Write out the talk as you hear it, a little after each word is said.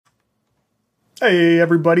Hey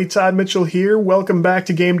everybody, Todd Mitchell here. Welcome back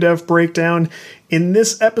to Game Dev Breakdown. In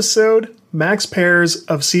this episode, Max Pears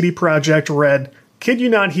of CD Projekt Red. Kid you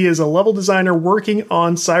not, he is a level designer working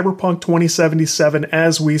on Cyberpunk 2077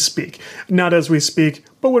 as we speak. Not as we speak,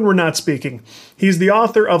 but when we're not speaking. He's the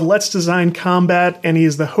author of Let's Design Combat, and he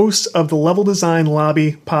is the host of the Level Design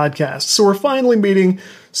Lobby podcast. So we're finally meeting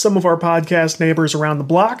some of our podcast neighbors around the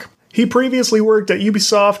block. He previously worked at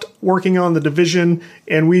Ubisoft, working on The Division,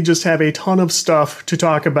 and we just have a ton of stuff to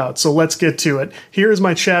talk about, so let's get to it. Here's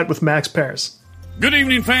my chat with Max Pears. Good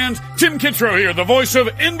evening, fans. Tim Kitzrow here, the voice of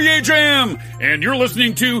NBA Jam, and you're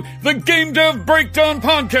listening to the Game Dev Breakdown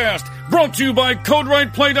Podcast, brought to you by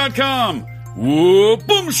CodeWritePlay.com. Whoa,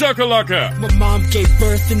 boom shakalaka. My mom gave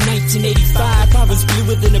birth in 1985. I was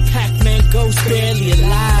bluer than a Pac-Man ghost, barely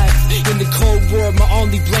alive. In the Cold War, my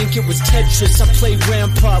only blanket was Tetris. I played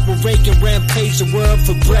Rampart with Reagan, rampaged the world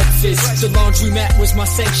for breakfast. The laundromat was my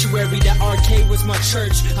sanctuary, the arcade was my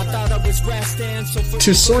church. I thought I was Rastan, so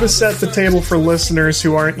to sort of set the table for listeners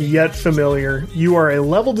who aren't yet familiar, you are a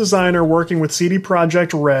level designer working with CD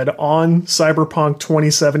Projekt Red on Cyberpunk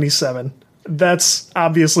 2077. That's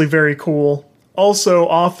obviously very cool. Also,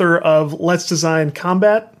 author of Let's Design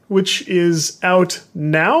Combat, which is out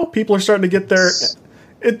now. People are starting to get there.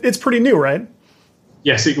 It's pretty new, right?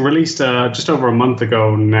 Yes, it released just over a month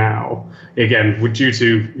ago now. Again, due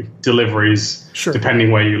to deliveries,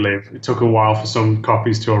 depending where you live. It took a while for some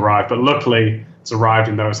copies to arrive, but luckily it's arrived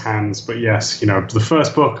in those hands. But yes, the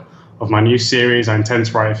first book of my new series, I intend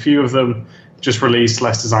to write a few of them. Just released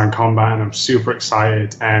Let's Design Combat, and I'm super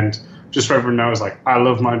excited. And just so everyone knows, I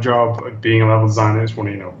love my job. Being a level designer is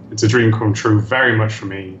it's a dream come true very much for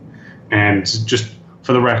me. And just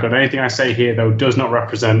for the record, anything I say here, though, does not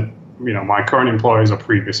represent, my current employers or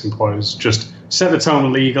previous employers. Just set the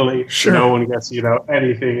tone legally. Sure. No one gets,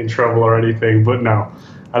 anything in trouble or anything. But no,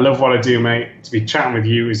 I love what I do, mate. To be chatting with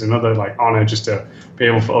you is another, honor just to be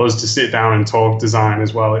able for us to sit down and talk design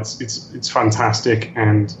as well. It's fantastic.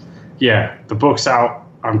 And, yeah, the book's out.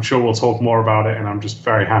 I'm sure we'll talk more about it, and I'm just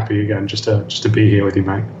very happy again just to be here with you,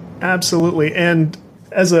 mate. Absolutely. And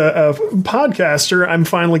as a podcaster, I'm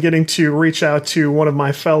finally getting to reach out to one of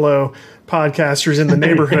my fellow podcasters in the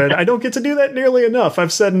neighborhood. I don't get to do that nearly enough.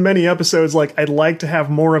 I've said in many episodes, I'd like to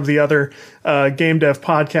have more of the other game dev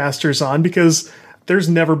podcasters on, because there's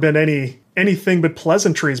never been anything but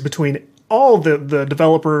pleasantries between all the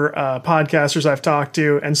developer podcasters I've talked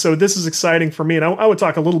to. And so this is exciting for me, and I would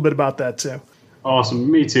talk a little bit about that too. Awesome.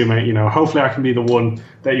 Me too, mate. Hopefully I can be the one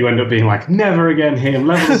that you end up being never again him.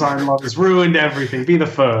 Level design love has ruined everything. Be the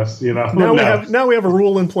first, Now we have a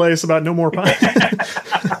rule in place about no more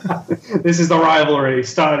podcasts. This is the rivalry.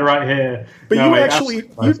 Started right here. But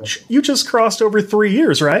you just crossed over 3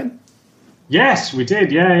 years, right? Yes, we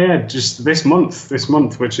did. Yeah. Just this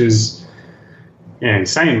month, which is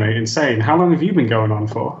insane, mate. Insane. How long have you been going on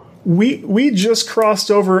for? We just crossed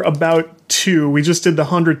over about 2. We just did the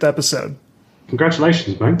 100th episode.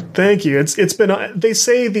 Congratulations, man. Thank you. It's been, they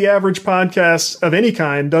say the average podcast of any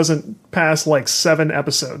kind doesn't pass 7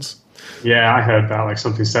 episodes. Yeah, I heard that,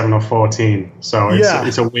 something 7 or 14. So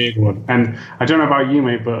it's a weird one. And I don't know about you,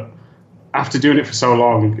 mate, but after doing it for so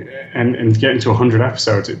long and getting to 100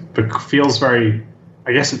 episodes, it feels very,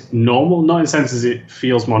 I guess, normal. Not in the sense as it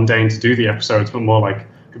feels mundane to do the episodes, but more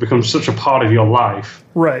it becomes such a part of your life.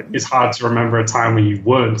 Right. It's hard to remember a time when you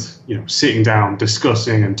weren't, sitting down,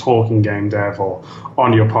 discussing and talking game dev or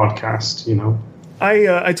on your podcast,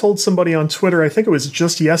 I told somebody on Twitter, I think it was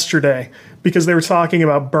just yesterday, because they were talking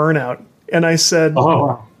about burnout. And I said,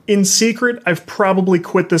 in secret, I've probably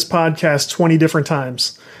quit this podcast 20 different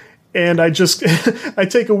times. And I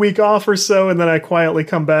take a week off or so, and then I quietly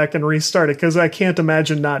come back and restart it, because I can't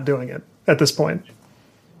imagine not doing it at this point.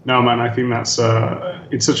 No, man, I think that's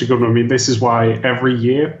it's such a good one. I mean, this is why every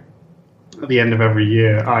year, at the end of every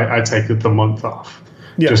year, I take the month off.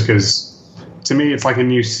 Yeah. Just because, to me, it's like a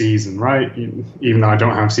new season, right? Even though I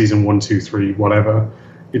don't have season 1, 2, 3, whatever,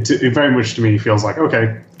 it very much to me feels like,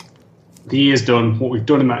 okay, the year's done. What we've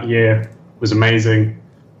done in that year was amazing.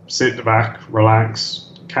 Sit back, relax,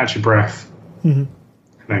 catch your breath, and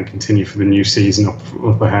then continue for the new season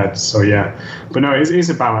up ahead. So, yeah. But no, it is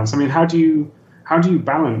a balance. I mean, how do you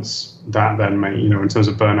balance that then, mate, in terms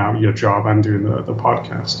of burnout, your job and doing the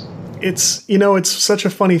podcast? It's such a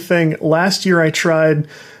funny thing. Last year I tried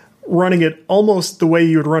running it almost the way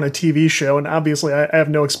you would run a TV show, and obviously I have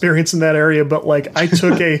no experience in that area, but I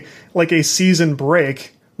took a season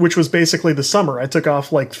break, which was basically the summer. I took off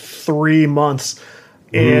 3 months,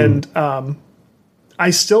 and I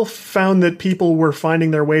still found that people were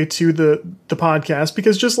finding their way to the podcast,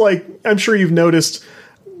 because just I'm sure you've noticed,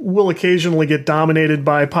 will occasionally get dominated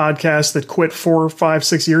by podcasts that quit 4, 5,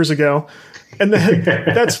 6 years ago. And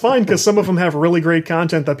that's fine because some of them have really great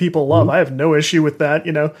content that people love. I have no issue with that.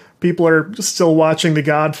 You know, people are still watching The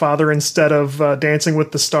Godfather instead of Dancing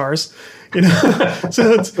with the Stars. You know,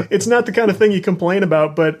 so it's not the kind of thing you complain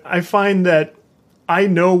about. But I find that I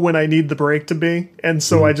know when I need the break to be, and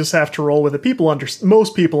so I just have to roll with it.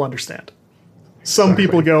 Most people understand. Some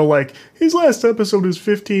people go like, his last episode is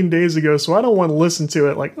 15 days ago, so I don't want to listen to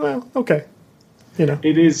it. Like, well, okay, you know.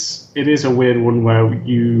 It is a weird one where when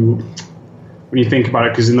you think about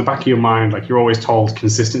it, because in the back of your mind, like, you're always told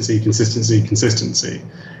consistency,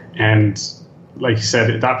 and like you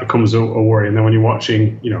said, that becomes a worry. And then when you're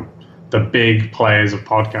watching, you know, the big players of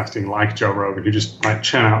podcasting like Joe Rogan, who just like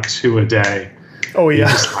churn out 2 a day. Oh yeah. You're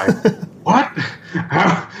just like, what?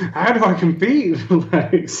 How do I compete?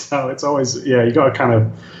 Like, so it's always, yeah, you got to kind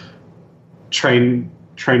of train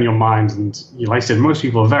your mind, and like I said, most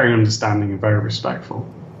people are very understanding and very respectful.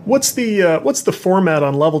 What's the format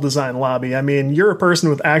on Level Design Lobby? I mean, you're a person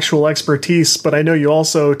with actual expertise, but I know you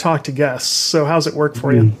also talk to guests. So how's it work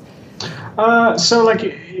for you? So like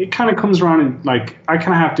it kind of comes around in, like, I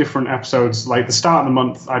kind of have different episodes. Like the start of the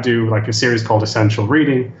month, I do like a series called Essential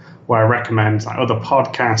Reading, where I recommend like other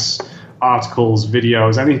podcasts, articles,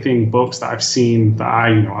 videos, anything, books that I've seen that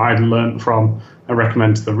I learned from. I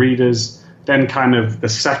recommend to the readers. Then kind of the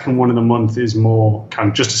second one of the month is more kind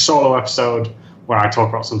of just a solo episode where I talk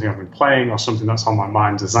about something I've been playing or something that's on my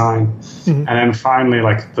mind, design. Mm-hmm. And then finally,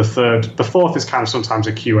 like the fourth is kind of sometimes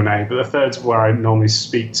a Q&A, but the third's where I normally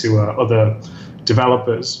speak to other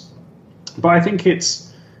developers. But I think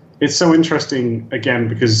it's so interesting, again,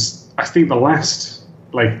 because I think the last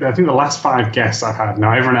 5 guests I've had,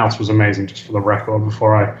 now everyone else was amazing, just for the record,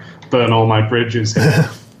 before I burn all my bridges.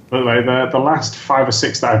 But like the last 5 or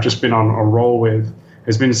 6 that I've just been on a roll with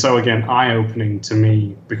has been so, again, eye-opening to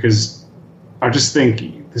me, because I just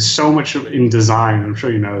think there's so much in design, I'm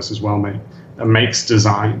sure you know this as well, mate, that makes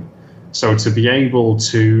design. So to be able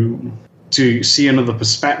to see another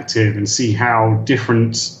perspective and see how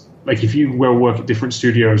different, like if you will work at different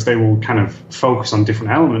studios, they will kind of focus on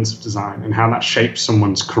different elements of design and how that shapes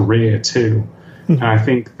someone's career too. Mm-hmm. And I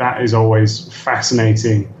think that is always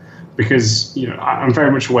fascinating, because I'm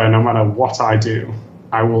very much aware no matter what I do,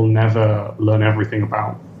 I will never learn everything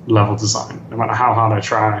about level design, no matter how hard I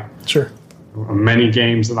try. Sure. Many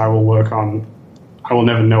games that I will work on, I will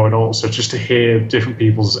never know it all. So just to hear different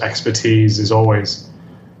people's expertise is always,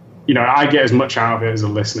 I get as much out of it as a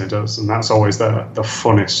listener does, and that's always the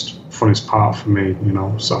funnest part for me,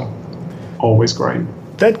 so always great.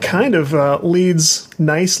 That kind of leads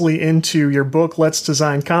nicely into your book, Let's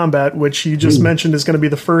Design Combat, which you just mentioned is going to be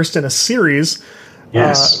the first in a series.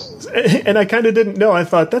 Yes. And I kind of didn't know. I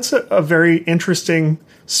thought that's a very interesting,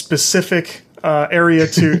 specific area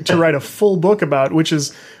to write a full book about, which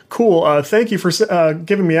is cool. Thank you for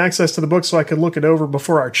giving me access to the book so I could look it over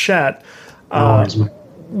before our chat.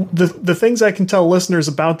 The things I can tell listeners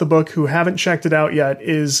about the book who haven't checked it out yet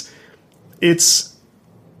is it's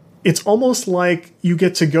almost like you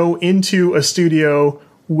get to go into a studio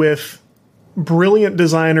with brilliant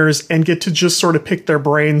designers and get to just sort of pick their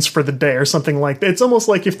brains for the day or something like that. It's almost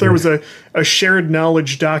like if there was a shared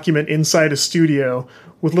knowledge document inside a studio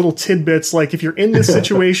with little tidbits, like if you're in this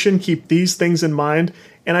situation, keep these things in mind.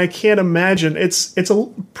 And I can't imagine, it's a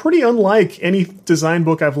pretty unlike any design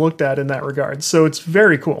book I've looked at in that regard. So it's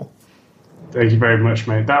very cool. Thank you very much,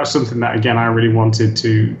 mate. That was something that, again, I really wanted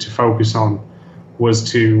to focus on, was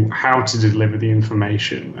to how to deliver the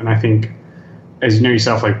information. And I think, as you know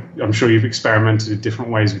yourself, like I'm sure you've experimented in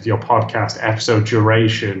different ways with your podcast, episode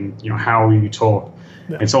duration, how you talk.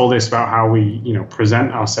 Yeah. It's all this about how we,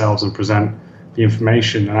 present ourselves and present the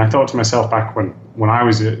information. And I thought to myself back when I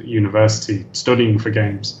was at university studying for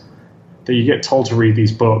games, that you get told to read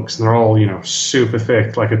these books and they're all, super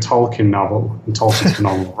thick, like a Tolkien novel, and Tolkien's a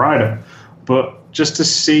phenomenal writer. But just to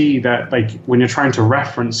see that, like, when you're trying to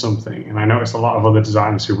reference something, and I noticed a lot of other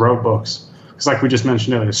designers who wrote books, because like we just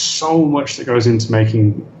mentioned earlier, there's so much that goes into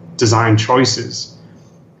making design choices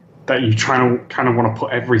that you kind of want to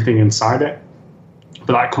put everything inside it,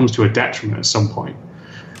 but that comes to a detriment at some point.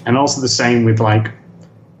 And also the same with, like,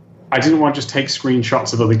 I didn't want to just take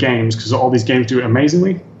screenshots of other games, because all these games do it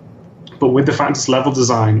amazingly, but with the fact it's level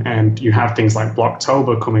design and you have things like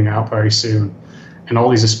Blocktober coming out very soon and all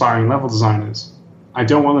these aspiring level designers, I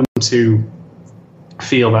don't want them to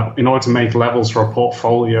feel that in order to make levels for a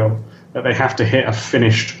portfolio that they have to hit a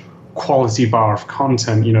finished quality bar of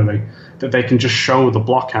content, that they can just show the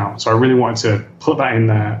block out. So I really wanted to put that in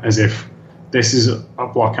there as if this is a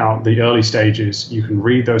block out, the early stages. You can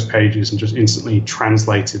read those pages and just instantly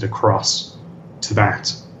translate it across to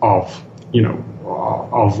that. of,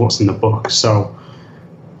 of what's in the book. So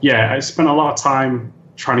yeah, I spent a lot of time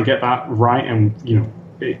trying to get that right, and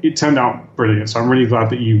it turned out brilliant. So I'm really glad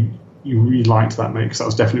that you really liked that, mate, because that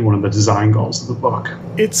was definitely one of the design goals of the book.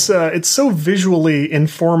 It's so visually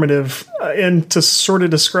informative, and to sort of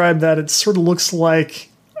describe that, it sort of looks like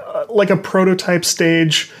a prototype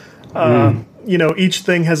stage. Each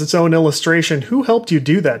thing has its own illustration. Who helped you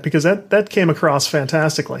do that? Because that came across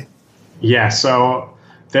fantastically. Yeah, so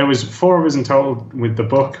there was 4 of us in total with the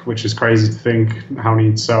book, which is crazy to think how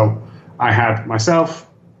many. So I had myself,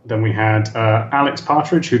 then we had Alex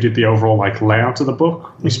Partridge, who did the overall layout of the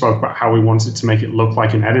book. We spoke about how we wanted to make it look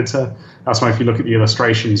like an editor. That's why if you look at the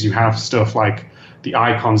illustrations, you have stuff like the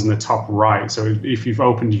icons in the top right. So if you've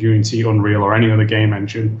opened Unity, Unreal, or any other game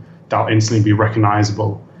engine, that'll instantly be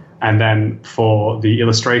recognizable. And then for the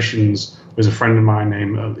illustrations was a friend of mine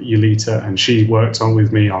named Yulita, and she worked on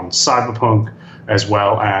with me on Cyberpunk as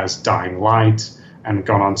well as Dying Light, and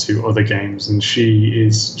gone on to other games. And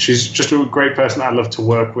she's just a great person I love to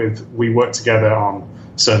work with. We work together on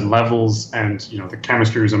certain levels, and the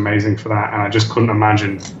chemistry was amazing for that, and I just couldn't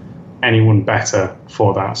imagine anyone better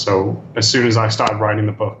for that. So as soon as I started writing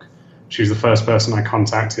the book, she was the first person I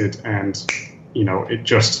contacted, and it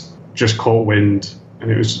just caught wind,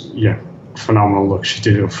 and it was phenomenal. Look, she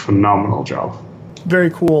did a phenomenal job.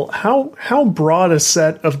 Very cool. How broad a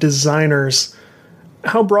set of designers,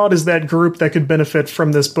 how broad is that group that could benefit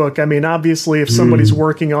from this book? I mean, obviously, if somebody's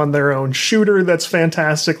working on their own shooter, that's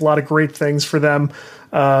fantastic. A lot of great things for them.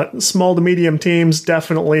 Small to medium teams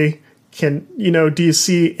definitely can, do you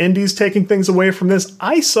see indies taking things away from this?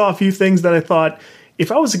 I saw a few things that I thought,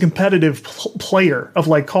 if I was a competitive player of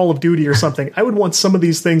Call of Duty or something, I would want some of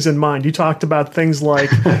these things in mind. You talked about things like,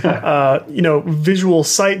 visual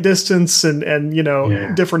sight distance and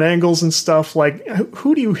different angles and stuff.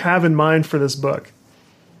 Who do you have in mind for this book?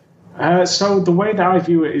 So the way that I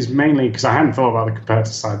view it is mainly because I hadn't thought about the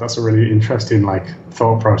competitive side. That's a really interesting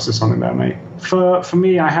thought process on it there, mate. For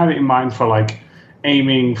me, I had it in mind for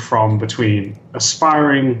aiming from between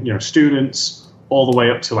aspiring, students all the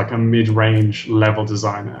way up to a mid-range level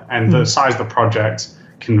designer. And the size of the project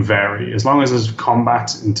can vary. As long as there's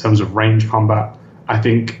combat in terms of range combat, I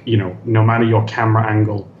think, no matter your camera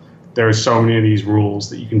angle, there are so many of these rules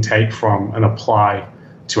that you can take from and apply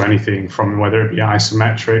to anything, from whether it be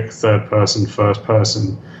isometric, third person, first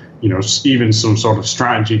person, even some sort of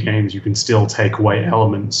strategy games, you can still take away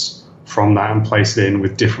elements from that and place it in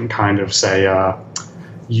with different kind of, say,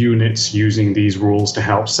 units using these rules to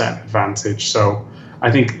help set advantage. So I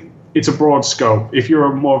think it's a broad scope. If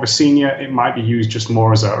you're more of a senior, it might be used just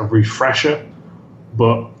more as a refresher.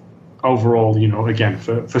 But overall, again,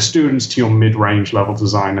 for students to your mid-range level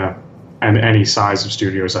designer and any size of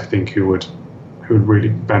studios, I think who would really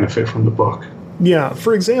benefit from the book. Yeah.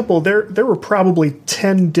 For example, there were probably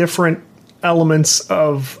 10 different elements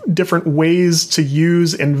of different ways to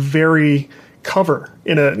use and vary cover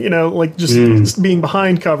in a, just being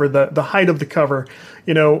behind cover, the height of the cover,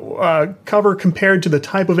 cover compared to the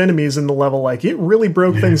type of enemies in the level. It really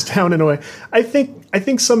broke things down in a way. I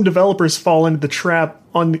think some developers fall into the trap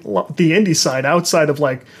on the indie side, outside of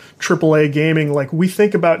AAA gaming. We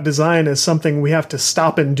think about design as something we have to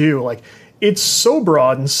stop and do. It's so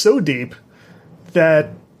broad and so deep that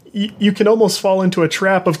you can almost fall into a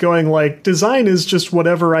trap of going design is just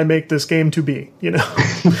whatever I make this game to be,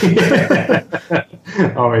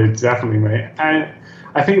 Oh, definitely, mate.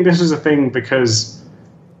 I think this was a thing because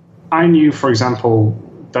I knew, for example,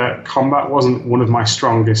 that combat wasn't one of my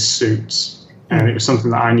strongest suits, and it was something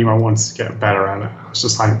that I knew I wanted to get better at. I was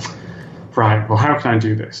just right, well, how can I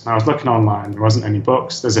do this? And I was looking online. There wasn't any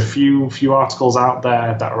books. There's a few articles out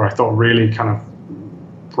there that I thought really kind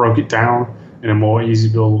of broke it down in a more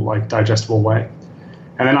easyable, digestible way.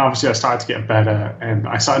 And then obviously I started to get better, and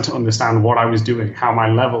I started to understand what I was doing, how my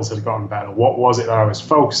levels had gotten better, what was it that I was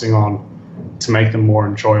focusing on to make them more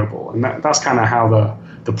enjoyable. And that's kind of how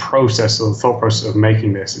the process, or the thought process of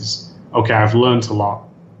making this is, okay, I've learned a lot.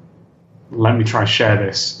 Let me try share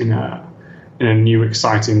this in a new,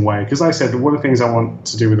 exciting way. Because like I said, one of the things I want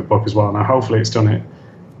to do with the book as well, and hopefully it's done it,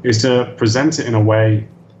 is to present it in a way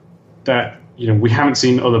that we haven't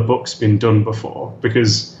seen other books been done before.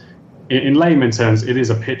 Because in layman terms, it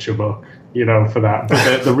is a picture book, for that.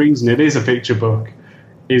 But the reason it is a picture book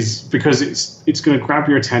is because it's going to grab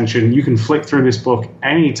your attention. You can flick through this book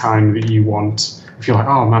anytime that you want. If you're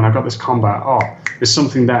oh man, I've got this combat. Oh, there's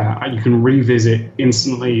something there. You can revisit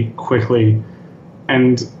instantly, quickly.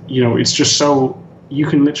 And, it's just so you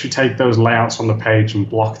can literally take those layouts on the page and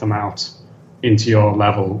block them out into your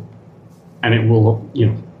level, and it will,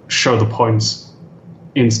 show the points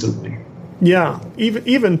instantly. Yeah,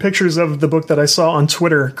 even pictures of the book that I saw on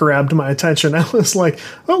Twitter grabbed my attention. I was like,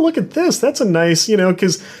 "Oh, look at this! That's a nice,"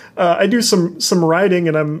 because I do some writing,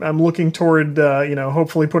 and I'm looking toward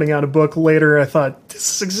hopefully putting out a book later. I thought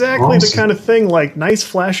this is exactly the kind of thing, like nice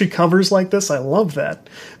flashy covers like this. I love that.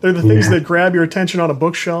 They're the things that grab your attention on a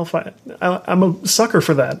bookshelf. I'm a sucker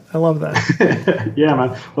for that. I love that. Yeah,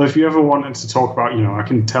 man. Well, if you ever wanted to talk about, I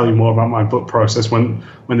can tell you more about my book process when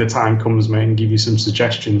the time comes, mate, and give you some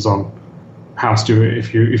suggestions on how to do it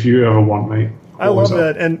if you ever want, mate. I love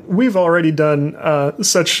that, and we've already done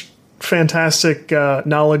such fantastic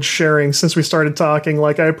knowledge sharing since we started talking.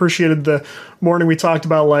 Like, I appreciated the morning we talked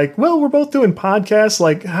about, like, well, we're both doing podcasts.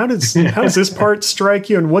 Like, how does this part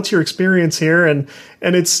strike you, and what's your experience here? And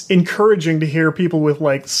it's encouraging to hear people with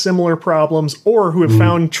like similar problems or who have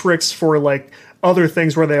found tricks for like other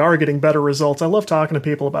things where they are getting better results. I love talking to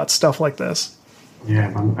people about stuff like this. Yeah,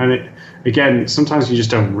 man. And again, sometimes you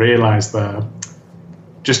just don't realize that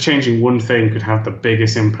just changing one thing could have the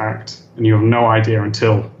biggest impact, and you have no idea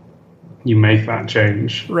until you make that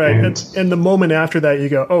change. Right. And the moment after that, you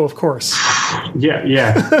go, oh, of course. Yeah.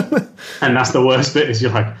 And that's the worst bit, is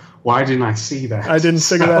you're like, why didn't I see that? I didn't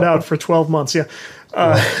figure that out for 12 months. Yeah.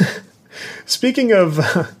 Speaking of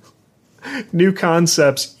new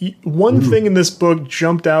concepts, one thing in this book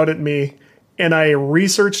jumped out at me, and I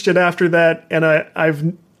researched it after that, and I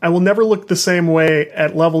will never look the same way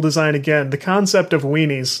at level design again. The concept of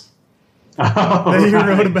weenies that you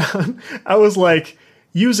wrote about. I was like,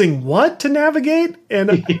 using what to navigate?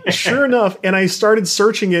 And sure enough, and I started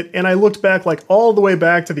searching it, and I looked back like all the way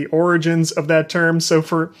back to the origins of that term. So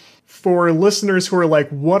for listeners who are like,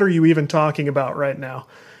 what are you even talking about right now?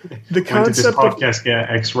 The concept when did this podcast get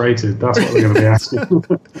X-rated? That's what we're going to be asking.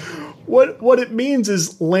 What it means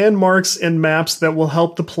is landmarks and maps that will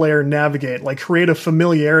help the player navigate, like create a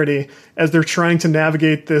familiarity as they're trying to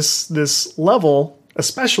navigate this level,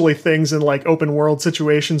 especially things in like open world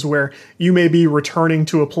situations where you may be returning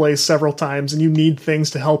to a place several times and you need things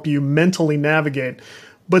to help you mentally navigate.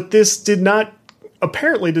 But this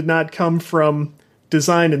apparently did not come from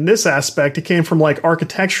design in this aspect. It came from like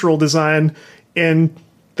architectural design, and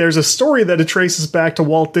there's a story that it traces back to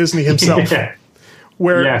Walt Disney himself. Yeah.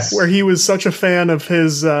 Where he was such a fan of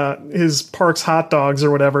his park's hot dogs or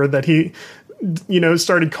whatever that he,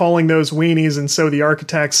 started calling those weenies, and so the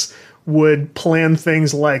architects would plan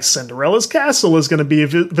things like Cinderella's castle is going to be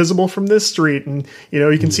visible from this street, and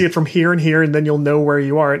you can see it from here and here, and then you'll know where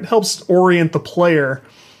you are. It helps orient the player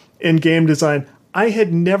in game design. I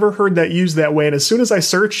had never heard that used that way, and as soon as I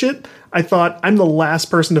searched it, I thought, I'm the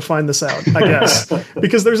last person to find this out, I guess.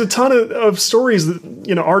 Because there's a ton of stories,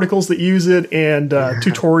 articles that use it, and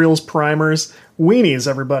tutorials, primers. Weenies,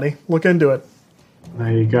 everybody. Look into it.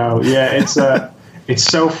 There you go. Yeah, it's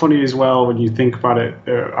so funny as well when you think about it.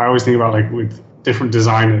 I always think about, like, with different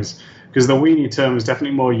designers, because the weenie term is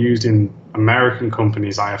definitely more used in American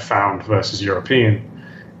companies, I have found, versus European.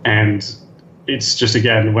 And it's just,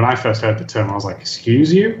 again, when I first heard the term, I was like,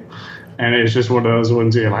 excuse you? And it's just one of those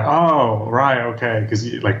ones where you're like, oh, right, okay.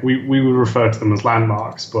 Because like we would refer to them as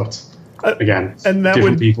landmarks, but again, and that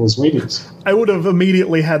different people's weenies. I would have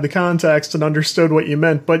immediately had the context and understood what you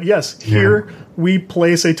meant. But yes, here we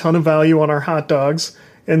place a ton of value on our hot dogs.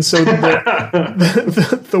 And so the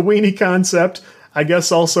weenie concept, I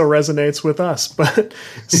guess, also resonates with us. But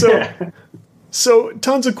so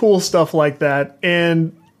tons of cool stuff like that.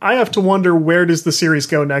 And I have to wonder, where does the series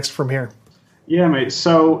go next from here? Yeah, mate.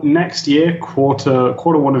 So next year, quarter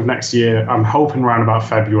one of next year, I'm hoping around about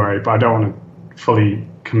February, but I don't want to fully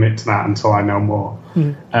commit to that until I know more,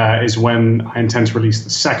 is when I intend to release the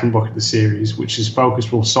second book of the series, which is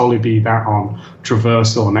focused will solely be that on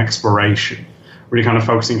traversal and exploration, really kind of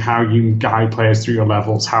focusing how you guide players through your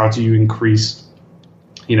levels, how do you increase,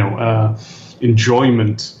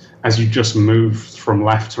 enjoyment as you just move from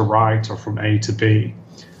left to right or from A to B.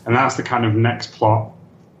 And that's the kind of next plot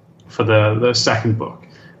for the second book.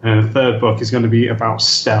 And the third book is going to be about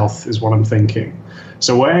stealth, is what I'm thinking.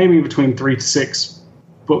 So we're aiming between 3 to 6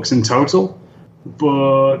 books in total.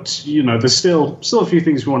 But, there's still a few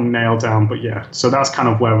things we want to nail down. But yeah, so that's kind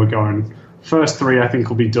of where we're going. First 3, I think,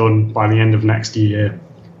 will be done by the end of next year.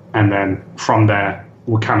 And then from there,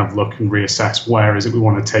 we'll kind of look and reassess where is it we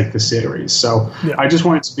want to take the series. So I just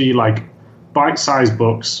want it to be like bite-sized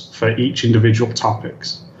books for each individual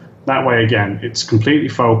topics. That way, again, it's completely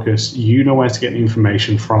focused. You know where to get the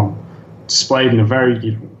information from, displayed in a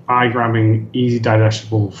very eye-grabbing, easy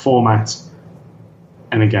digestible format.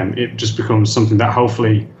 And again, it just becomes something that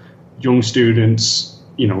hopefully young students,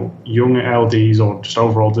 young LDs or just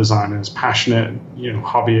overall designers, passionate,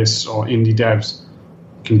 hobbyists or indie devs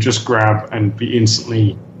can just grab and be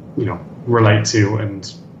instantly, relate to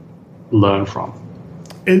and learn from.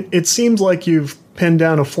 It seems like you've pinned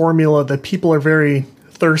down a formula that people are very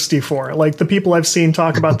thirsty for. Like the people I've seen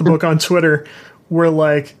talk about the book on Twitter were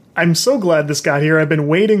like, I'm so glad this got here. I've been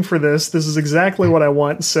waiting for this. This is exactly what I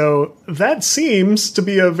want. So that seems to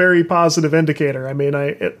be a very positive indicator. I mean,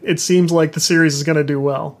 it seems like the series is going to do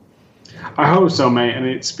well. I hope so, mate. And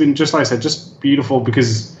it's been, just like I said, just beautiful,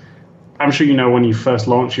 because I'm sure you know when you first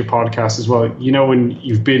launch your podcast as well, you know when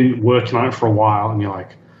you've been working on it for a while and you're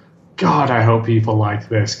like, God, I hope people like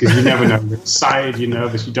this, because you never know. You're excited, you're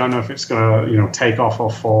nervous, you don't know if it's going to, take off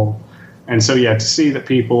or fall. And so, yeah, to see that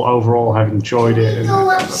people overall have enjoyed it and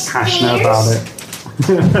are passionate about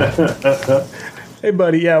it. Hey,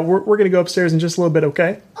 buddy, yeah, we're going to go upstairs in just a little bit,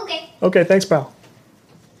 okay? Okay, thanks, pal.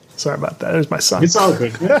 Sorry about that. There's my son. It's all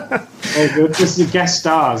good. Yeah. All good. Just the guest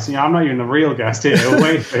stars. I'm not even the real guest here. We'll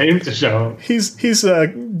wait for him to show up. He's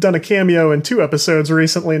done a cameo in 2 episodes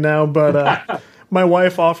recently now, but... My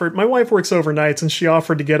wife works overnights, and she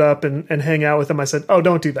offered to get up and hang out with him. I said, "Oh,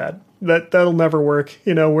 don't do that. That'll never work.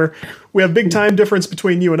 We have big time difference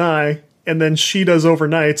between you and I, and then she does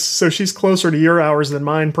overnights, so she's closer to your hours than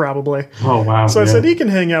mine probably." Oh, wow. So I said, he can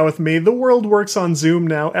hang out with me. The world works on Zoom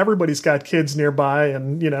now. Everybody's got kids nearby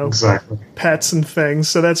and, exactly. Pets and things.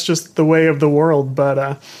 So that's just the way of the world.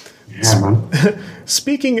 But yeah, man.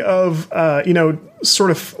 Speaking of,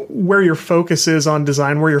 sort of where your focus is on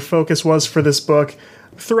design, where your focus was for this book,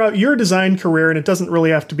 throughout your design career, and it doesn't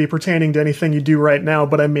really have to be pertaining to anything you do right now,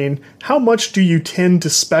 but I mean, how much do you tend to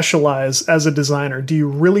specialize as a designer? Do you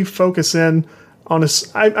really focus in on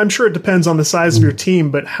I'm sure it depends on the size of your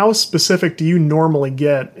team, but how specific do you normally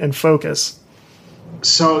get and focus?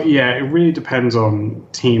 So, yeah, it really depends on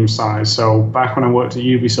team size. So back when I worked at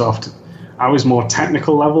Ubisoft, I was more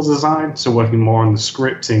technical level design, so working more on the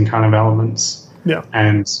scripting kind of elements. Yeah.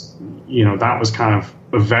 And, that was kind of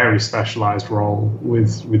a very specialized role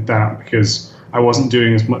with that, because I wasn't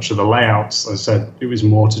doing as much of the layouts. As I said, it was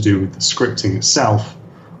more to do with the scripting itself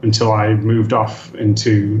until I moved off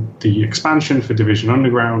into the expansion for Division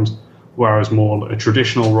Underground, where I was more a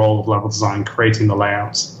traditional role of level design, creating the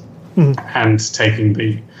layouts and taking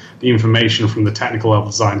the information from the technical level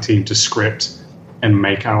design team to script and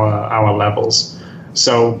make our levels.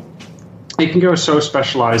 So it can go so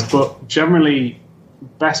specialized, but generally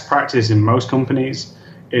best practice in most companies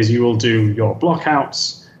is you will do your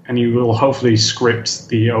blockouts and you will hopefully script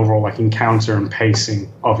the overall encounter and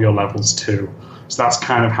pacing of your levels too. So that's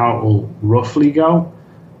kind of how it will roughly go.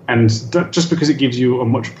 And just because it gives you a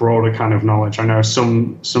much broader kind of knowledge. I know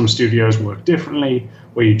some studios work differently,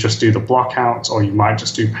 where you just do the blockouts, or you might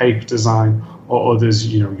just do paper design, or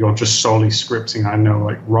others, you're just solely scripting. I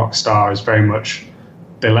know Rockstar is very much,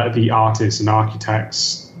 they let the artists and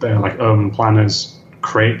architects, they're like urban planners,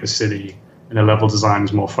 create the city, and the level design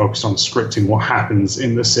is more focused on scripting what happens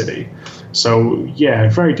in the city. So yeah,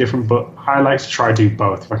 very different, but I like to try to do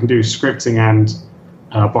both. If I can do scripting and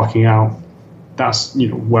blocking out, that's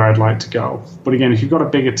where I'd like to go. But again, if you've got a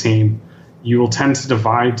bigger team, you will tend to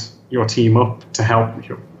divide your team up to help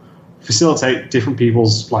facilitate different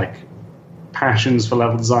people's passions for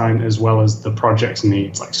level design as well as the project's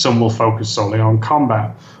needs. Some will focus solely on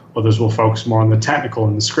combat, others will focus more on the technical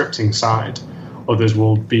and the scripting side, others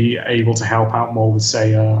will be able to help out more with,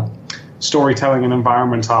 say, storytelling and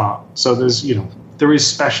environment art. So there's there is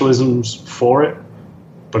specialisms for it,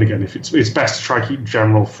 but again, if it's best to try to keep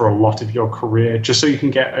general for a lot of your career, just so you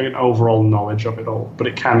can get an overall knowledge of it all. But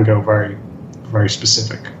it can go very, very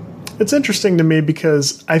specific. It's interesting to me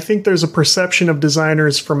because I think there's a perception of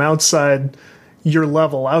designers from outside your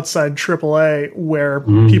level, outside AAA, where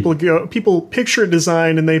people picture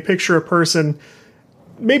design and they picture a person,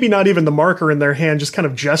 maybe not even the marker in their hand, just kind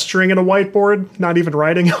of gesturing at a whiteboard, not even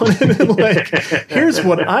writing on it. And here's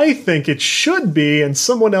what I think it should be, and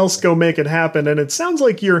someone else go make it happen. And it sounds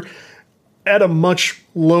like you're at a much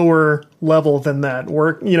lower level than that,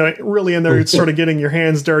 where, really in there, sort of getting your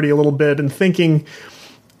hands dirty a little bit and thinking,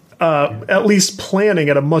 at least planning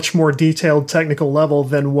at a much more detailed technical level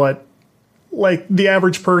than what the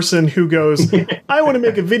average person who goes, I want to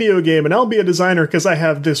make a video game and I'll be a designer because I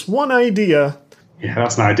have this one idea. Yeah,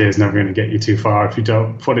 that's an idea. It's never going to get you too far if you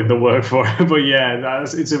don't put in the work for it. But yeah,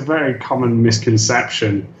 it's a very common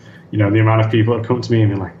misconception. The amount of people that come to me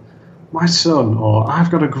and be like, my son, or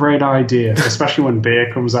I've got a great idea, especially when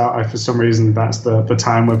beer comes out. For some reason, that's the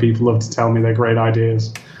time where people love to tell me their great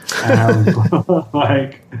ideas.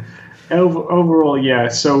 Overall, yeah.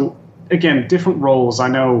 So again, different roles. I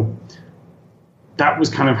know that was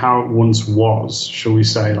kind of how it once was, shall we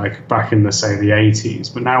say, back in the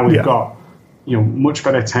 80s. But now we've got, much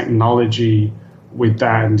better technology. with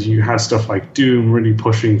that, and you had stuff like Doom really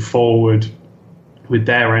pushing forward with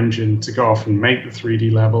their engine to go off and make the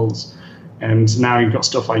 3D levels. And now you've got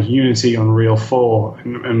stuff like Unity, Unreal 4,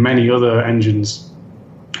 and many other engines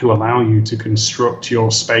who allow you to construct your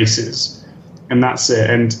spaces. And that's it.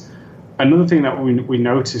 And another thing that we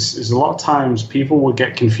notice is a lot of times people will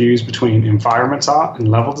get confused between environment art and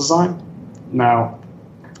level design. Now,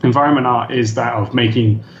 environment art is that of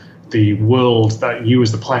making the world that you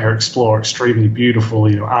as the player explore extremely beautiful,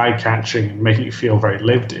 eye-catching, and making it feel very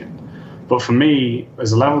lived in. But for me,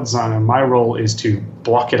 as a level designer, my role is to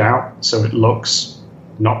block it out so it looks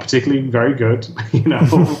not particularly very good,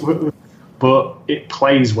 but it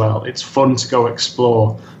plays well. It's fun to go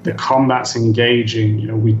explore. The combat's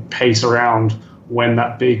engaging. We pace around when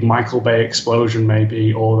that big Michael Bay explosion may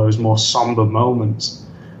be, or those more somber moments.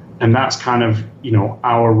 And that's kind of,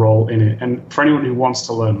 our role in it. And for anyone who wants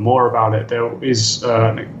to learn more about it, there is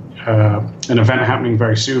an event happening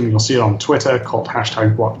very soon. You'll see it on Twitter called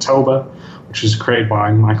 #Blocktober, which is created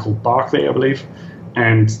by Michael Barkley, I believe.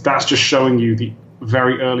 And that's just showing you the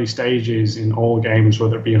very early stages in all games,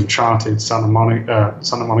 whether it be Uncharted, Santa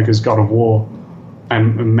Monica's God of War,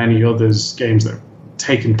 and many others games that have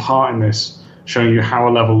taken part in this, showing you how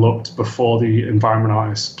a level looked before the environment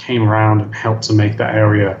artists came around and helped to make that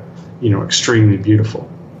area, extremely beautiful.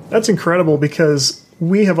 That's incredible, because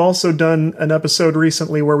we have also done an episode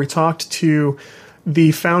recently where we talked to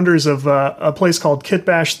the founders of a place called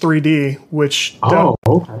Kitbash 3D, which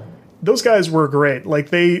those guys were great. Like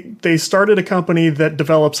they started a company that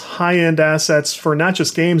develops high-end assets for not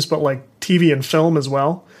just games, but like TV and film as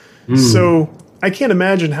well. So I can't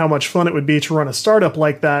imagine how much fun it would be to run a startup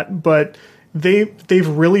like that, but they've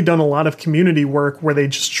really done a lot of community work where they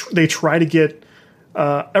try to get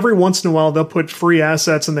every once in a while they'll put free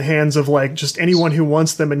assets in the hands of like just anyone who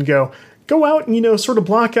wants them and go out and sort of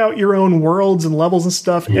block out your own worlds and levels and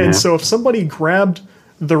stuff. Yeah. And so if somebody grabbed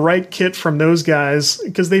the right kit from those guys,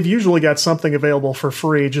 because they've usually got something available for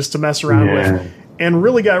free just to mess around with, and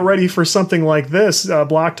really got ready for something like this,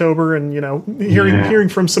 Blocktober, and hearing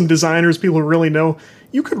from some designers, people who really know,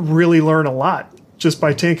 you could really learn a lot just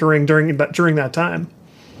by tinkering during that time.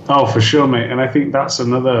 Oh, for sure, mate. And I think that's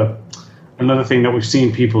another thing that we've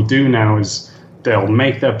seen people do now is they'll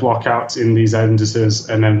make their blockouts in these editors,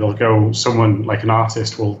 and then they'll go, someone like an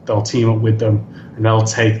artist they'll team up with them, and they'll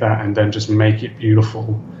take that and then just make it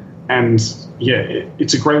beautiful. And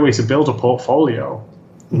it's a great way to build a portfolio.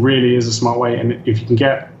 It really is a smart way. And if you can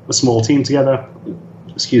get a small team together,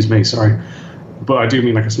 but I do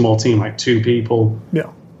mean like a small team, like 2 people. Yeah.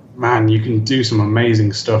 Man, you can do some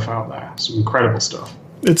amazing stuff out there, some incredible stuff.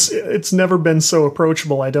 It's never been so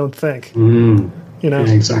approachable, I don't think. Yeah,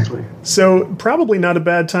 exactly. So probably not a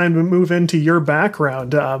bad time to move into your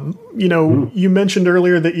background. You mentioned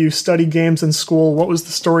earlier that you studied games in school. What was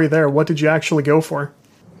the story there? What did you actually go for?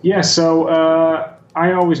 Yeah, so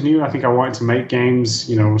I always knew I think I wanted to make games.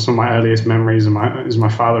 Some of my earliest memories is my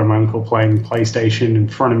father and my uncle playing PlayStation in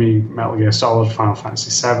front of me, Metal Gear Solid, Final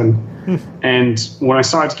Fantasy VII. And when I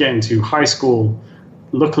started to get into high school,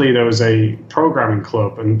 luckily there was a programming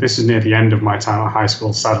club, and this is near the end of my time at high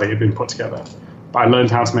school. Sadly, it had been put together. But I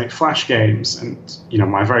learned how to make Flash games, and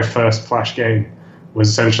my very first Flash game was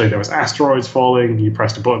essentially there was asteroids falling. You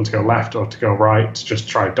pressed a button to go left or to go right to just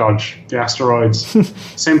try to dodge the asteroids.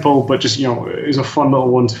 Simple, but just it was a fun little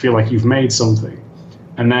one to feel like you've made something.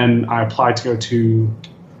 And then I applied to go to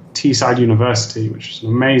Teesside University, which is an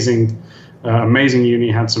amazing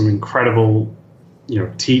uni. Had some incredible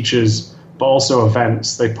teachers, but also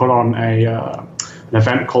events. They put on an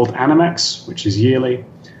event called Animex, which is yearly.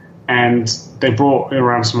 And they brought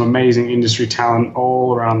around some amazing industry talent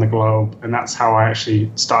all around the globe. And that's how I actually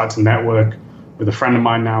started to network with a friend of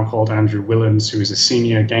mine now called Andrew Willens, who is a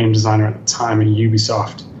senior game designer at the time at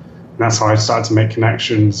Ubisoft. And that's how I started to make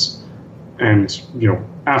connections. And,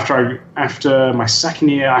 after my second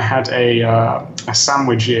year, I had a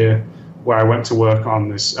sandwich year where I went to work on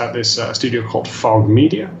this studio called Fog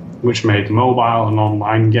Media, which made mobile and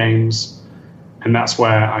online games. And that's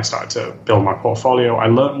where I started to build my portfolio. I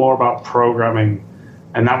learned more about programming,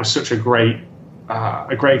 and that was such a great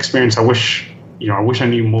experience. I wish I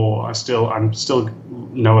knew more. I'm still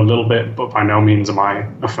know a little bit, but by no means am I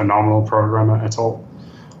a phenomenal programmer at all.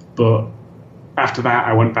 But after that,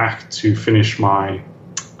 I went back to finish my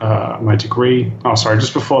degree. Oh, sorry,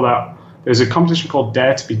 just before that, there's a competition called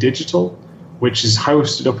Dare to be Digital, which is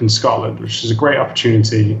hosted up in Scotland, which is a great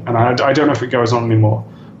opportunity. And I don't know if it goes on anymore.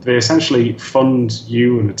 They essentially fund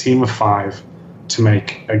you and a team of 5 to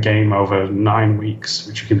make a game over 9 weeks,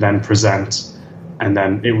 which you can then present, and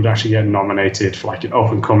then it would actually get nominated for like an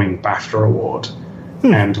up-and-coming BAFTA award.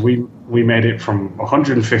 And we we made it from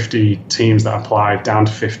 150 teams that applied down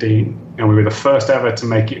to 15. And we were the first ever to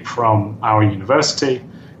make it from our university.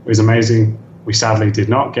 It was amazing. We sadly did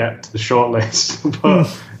not get to the shortlist,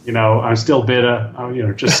 but, I'm still bitter.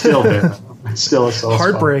 I'm, just still bitter. It's still a sore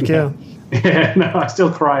heartbreak, spot. Yeah, no, I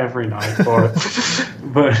still cry every night for it.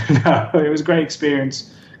 But no, it was a great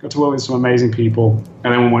experience. Got to work with some amazing people.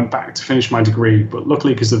 And then we went back to finish my degree. But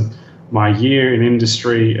luckily, because of my year in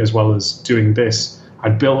industry as well as doing this, I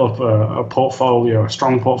built up a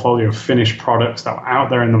strong portfolio of finished products that were out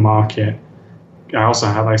there in the market. I also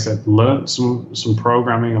had, like I said, learned some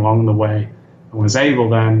programming along the way, and was able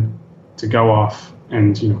then to go off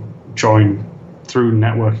and join through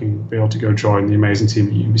networking, be able to go join the amazing team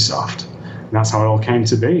at Ubisoft. And that's how it all came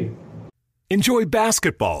to be. Enjoy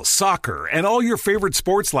basketball, soccer, and all your favorite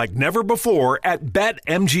sports like never before at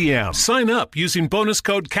BetMGM. Sign up using bonus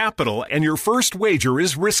code CAPITAL and your first wager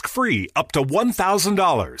is risk-free up to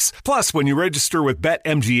 $1,000. Plus, when you register with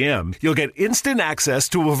BetMGM, you'll get instant access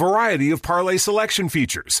to a variety of parlay selection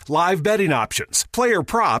features, live betting options, player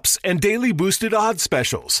props, and daily boosted odds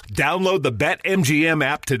specials. Download the BetMGM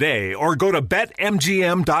app today or go to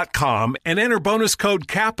BetMGM.com and enter bonus code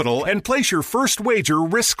CAPITAL and place your first wager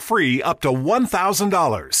risk-free up to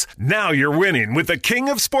 $1,000. Now you're winning with the king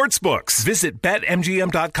of sportsbooks. Visit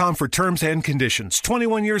BetMGM.com for terms and conditions.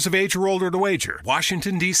 21 years of age or older to wager.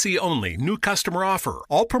 Washington, D.C. only. New customer offer.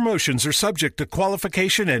 All promotions are subject to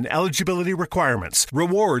qualification and eligibility requirements.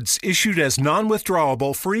 Rewards issued as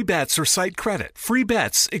non-withdrawable free bets or site credit. Free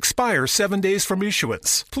bets expire 7 days from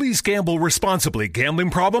issuance. Please gamble responsibly. Gambling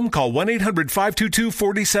problem? Call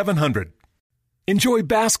 1-800-522-4700. Enjoy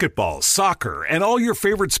basketball, soccer, and all your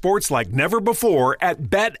favorite sports like never before at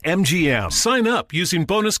BetMGM. Sign up using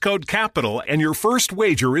bonus code CAPITAL and your first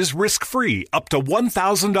wager is risk-free up to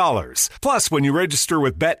 $1,000. Plus, when you register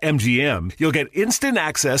with BetMGM, you'll get instant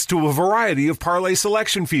access to a variety of parlay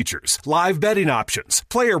selection features, live betting options,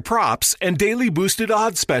 player props, and daily boosted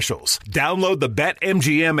odds specials. Download the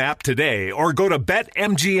BetMGM app today or go to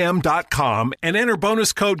BetMGM.com and enter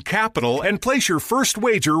bonus code CAPITAL and place your first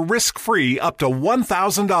wager risk-free up to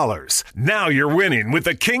 $1,000. Now you're winning with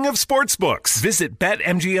the king of sportsbooks. Visit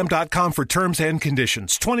BetMGM.com for terms and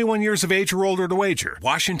conditions. 21 years of age or older to wager.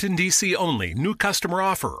 Washington, D.C. only. New customer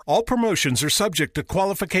offer. All promotions are subject to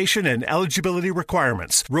qualification and eligibility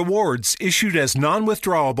requirements. Rewards issued as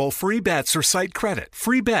non-withdrawable free bets or site credit.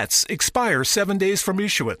 Free bets expire 7 days from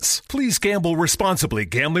issuance. Please gamble responsibly.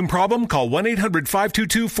 Gambling problem? Call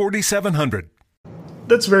 1-800-522-4700.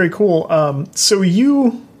 That's very cool. So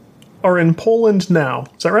you are in Poland now.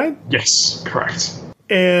 Is that right? Yes, correct.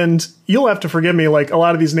 And you'll have to forgive me, like a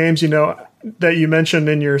lot of these names, that you mentioned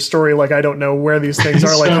in your story, like I don't know where these things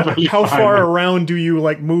are. Like how far around do you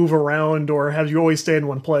move around, or have you always stayed in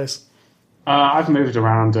one place? I've moved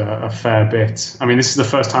around a fair bit. I mean, this is the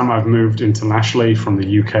first time I've moved internationally from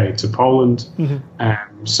the UK to Poland.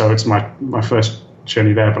 Mm-hmm. So it's my first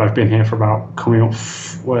journey there, but I've been here for about coming up,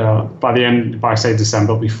 by say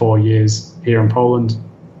December, it'll be 4 years here in Poland.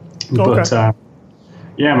 Okay. But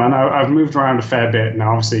yeah, man, I've moved around a fair bit.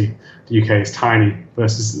 Now, obviously, the UK is tiny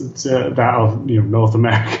versus that of North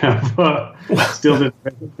America, but still did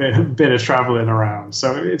a bit of traveling around.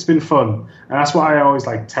 So it's been fun, and that's why I always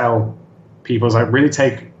tell people is really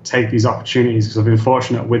take these opportunities, because I've been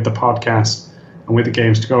fortunate with the podcast and with the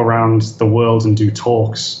games to go around the world and do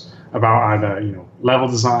talks about either level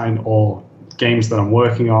design or games that I'm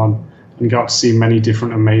working on. And got to see many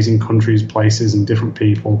different amazing countries, places, and different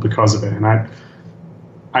people because of it. And I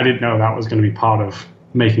didn't know that was going to be part of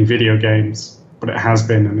making video games, but it has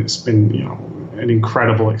been, and it's been an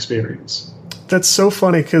incredible experience. That's so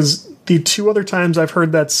funny, because the two other times I've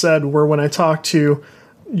heard that said were when I talked to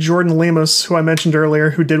Jordan Lemus, who I mentioned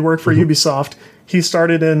earlier, who did work for Ubisoft. He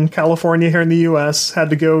started in California here in the U.S.,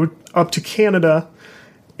 had to go up to Canada,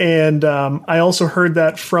 and I also heard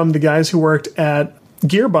that from the guys who worked at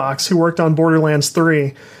Gearbox, who worked on Borderlands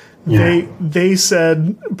 3. Yeah. They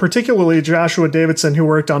said, particularly Joshua Davidson, who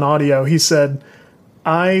worked on audio, he said,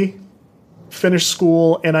 I finished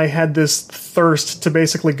school and I had this thirst to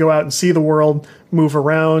basically go out and see the world, move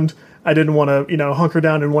around. I didn't want to, hunker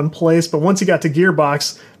down in one place. But once he got to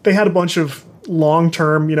Gearbox, they had a bunch of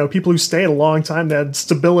long-term, people who stayed a long time. They had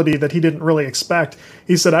stability that he didn't really expect.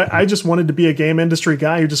 He said, I just wanted to be a game industry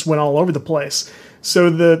guy who just went all over the place.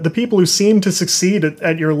 So the people who seem to succeed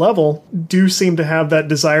at your level do seem to have that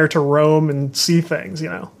desire to roam and see things,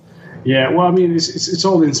 Yeah, well, I mean, it's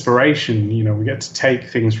all inspiration. We get to take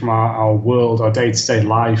things from our world, our day-to-day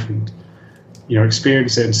life, and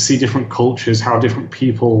experience it and see different cultures, how different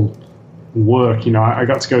people work. I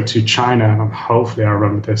got to go to China, and hopefully I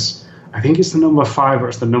remember this. I think it's the number 5 or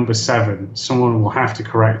it's the number 7. Someone will have to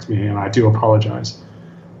correct me, and I do apologize.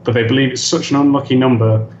 But they believe it's such an unlucky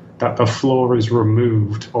number that the floor is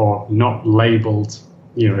removed or not labeled.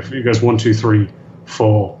 You know, if it goes 1, 2, 3,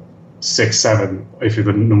 4, 6, 7, if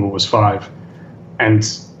the number was 5. And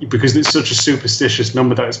because it's such a superstitious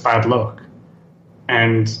number that it's bad luck.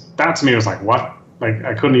 And that to me was like, what? Like,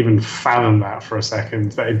 I couldn't even fathom that for a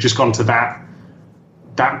second. That it just gone to that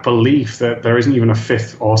belief that there isn't even a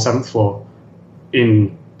 5th or 7th floor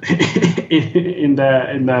in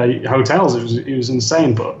their hotels. It was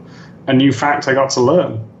insane, but a new fact I got to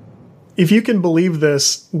learn. If you can believe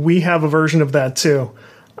this, we have a version of that too.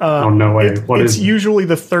 Oh, no way. It's usually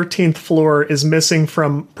the 13th floor is missing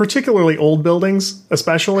from particularly old buildings,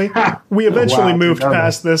 especially. We eventually moved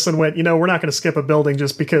past this and went, we're not going to skip a building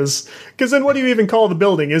just because then what do you even call the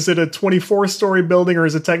building? Is it a 24-story building or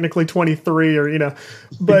is it technically 23 or,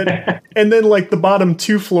 but, and then like the bottom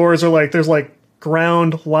 2 floors are like, there's like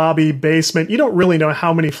ground, lobby, basement. You don't really know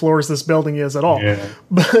how many floors this building is at all. Yeah.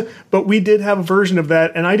 But we did have a version of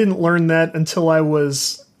that, and I didn't learn that until I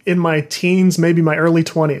was in my teens, maybe my early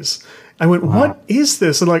 20s. I went, what is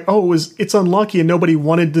this? And like, it's unlucky, and nobody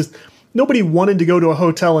wanted to go to a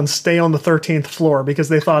hotel and stay on the 13th floor because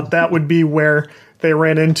they thought that would be where they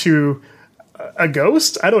ran into a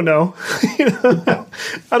ghost. I don't know. I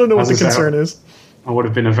don't know what the concern is. I would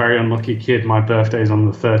have been a very unlucky kid. My birthday's on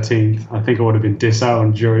the 13th. I think I would have been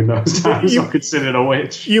disowned during those times. I'm considered a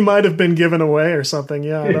witch. You might have been given away or something.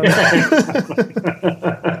 Yeah, I don't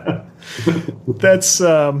know. That's,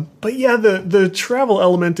 but yeah, the travel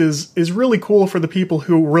element is really cool for the people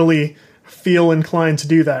who really feel inclined to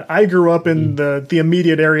do that. I grew up in the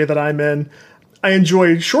immediate area that I'm in. I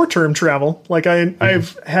enjoy short-term travel. Like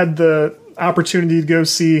I've had the opportunity to go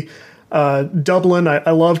see Dublin.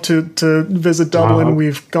 I love to visit Dublin. Wow.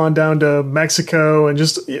 We've gone down to Mexico and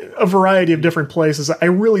just a variety of different places. I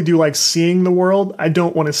really do like seeing the world. I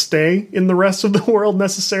don't want to stay in the rest of the world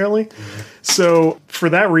necessarily. Mm-hmm. So for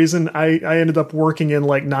that reason, I ended up working in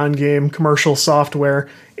like non-game commercial software,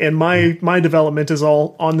 and my development is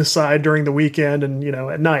all on the side during the weekend and,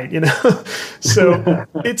 at night, So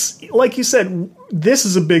it's like you said, this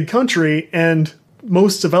is a big country, and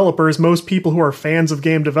most developers, most people who are fans of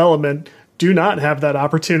game development do not have that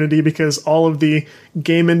opportunity because all of the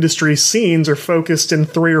game industry scenes are focused in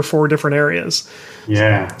 3 or 4 different areas.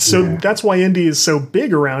 Yeah. So that's why indie is so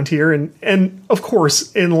big around here. And of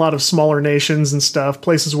course, in a lot of smaller nations and stuff,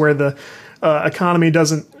 places where the economy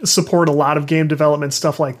doesn't support a lot of game development,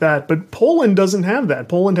 stuff like that. But Poland doesn't have that.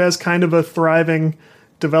 Poland has kind of a thriving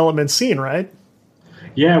development scene, right?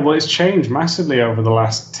 Yeah, well, it's changed massively over the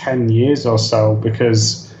last 10 years or so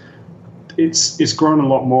because it's grown a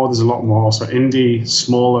lot more. There's a lot more. So indie,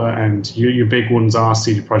 smaller, and your big ones are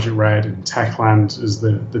CD Projekt Red and Techland as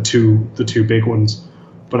the two big ones.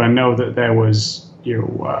 But I know that there was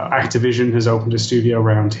Activision has opened a studio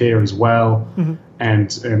around here as well, mm-hmm.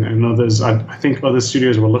 and others. I think other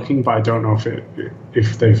studios were looking, but I don't know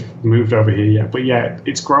if they've moved over here yet. But yeah,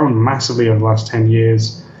 it's grown massively over the last 10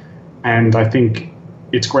 years, and I think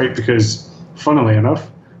it's great because, funnily enough,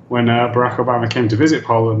 when Barack Obama came to visit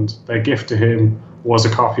Poland, their gift to him was a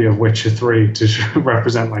copy of Witcher 3 to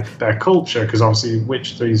represent like their culture, because obviously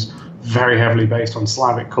Witcher 3 is very heavily based on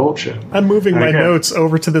Slavic culture. I'm moving my notes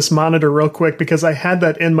over to this monitor real quick because I had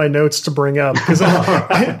that in my notes to bring up because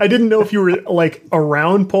I didn't know if you were like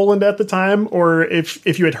around Poland at the time or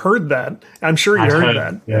if you had heard that. I'm sure you heard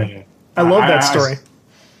that. Yeah. I love that story.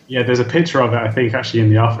 Yeah, there's a picture of it, I think, actually in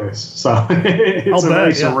the office. So it's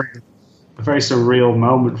a very surreal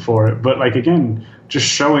moment for it. But like, again, just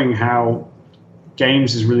showing how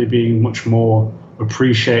games is really being much more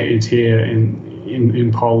appreciated here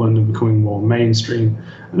in Poland and becoming more mainstream.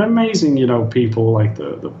 And amazing, people like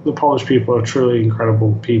the Polish people are truly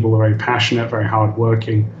incredible people. They're very passionate, very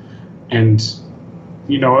hardworking. And,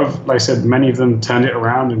 like I said, many of them turned it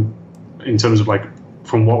around in terms of like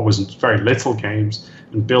from what was very little games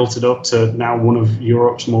and built it up to now one of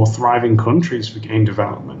Europe's more thriving countries for game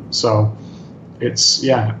development. So it's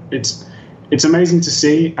amazing to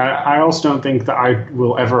see. I also don't think that I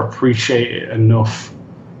will ever appreciate it enough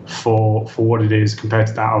for what it is compared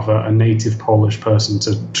to that of a native Polish person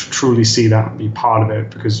to truly see that and be part of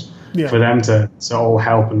it, because for them to all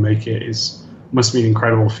help and make it must be an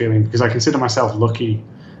incredible feeling, because I consider myself lucky.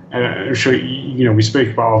 I'm sure, we speak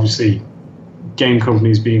about obviously game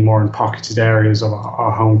companies being more in pocketed areas of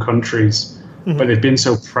our home countries, mm-hmm. but they've been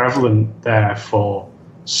so prevalent there for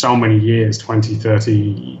so many years, 20,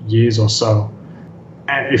 30 years or so,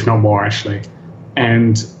 if not more actually.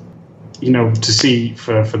 And, to see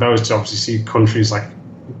for those to obviously see countries like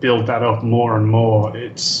build that up more and more,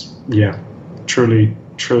 it's truly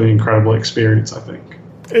incredible experience, I think.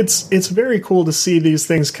 It's very cool to see these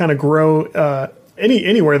things kind of grow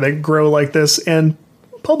anywhere they grow like this, and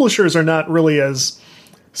publishers are not really as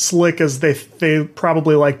slick as they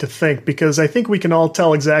probably like to think, because I think we can all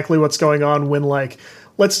tell exactly what's going on when, like,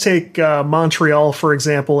 let's take Montreal, for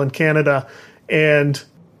example, in Canada, and,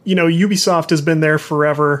 you know, Ubisoft has been there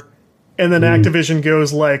forever, and then Activision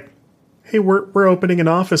goes like, hey, we're opening an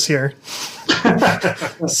office here.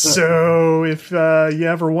 So if you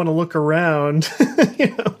ever want to look around,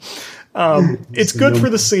 you know, it's good for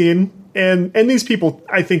the scene. And these people,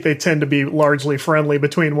 I think they tend to be largely friendly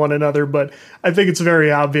between one another, but I think it's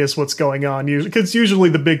very obvious what's going on. Because usually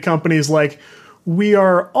the big companies like, we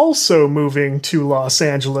are also moving to Los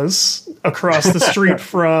Angeles across the street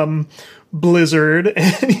from Blizzard.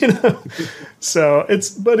 And, you know, so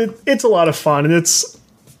it's a lot of fun. And it's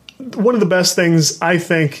one of the best things, I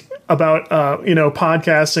think, about, you know,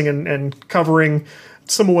 podcasting and covering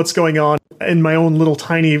some of what's going on in my own little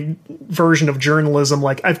tiny version of journalism.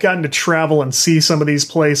 Like, I've gotten to travel and see some of these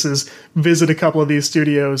places, visit a couple of these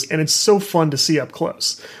studios, and it's so fun to see up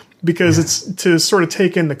close, because it's to sort of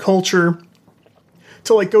take in the culture,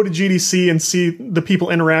 to like go to GDC and see the people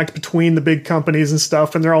interact between the big companies and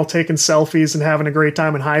stuff, and they're all taking selfies and having a great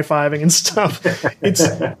time and high-fiving and stuff.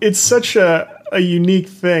 It's such a unique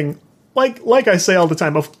thing. Like I say all the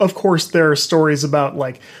time, of course there are stories about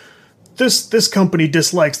like, this company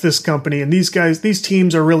dislikes this company, and these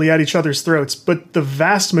teams are really at each other's throats. But the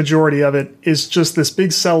vast majority of it is just this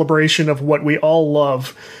big celebration of what we all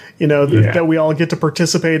love, you know, that we all get to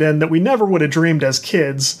participate in, that we never would have dreamed as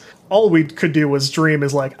kids. All we could do was dream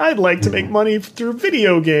is like, I'd like to make money through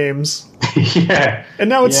video games. And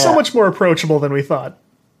now it's so much more approachable than we thought.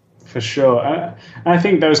 For sure. I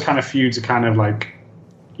think those kind of feuds are kind of like,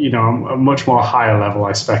 you know, a much more higher level,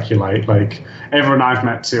 I speculate. Like, everyone I've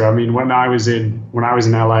met too. I mean, when I was in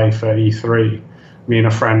LA for E3, me and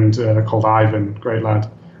a friend called Ivan, great lad,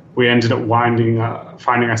 we ended up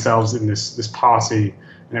finding ourselves in this party,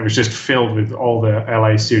 and it was just filled with all the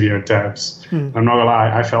LA studio devs. I'm not gonna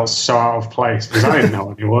lie, I felt so out of place because I didn't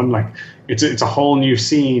know anyone. Like, it's a whole new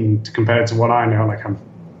scene compared to what I know. Like, I'm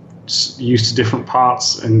used to different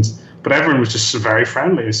parts, but everyone was just very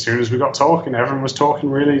friendly. As soon as we got talking, everyone was talking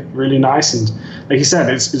really, really nice. And like you said,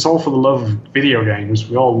 it's all for the love of video games.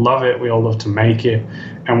 We all love it. We all love to make it.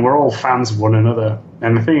 And we're all fans of one another.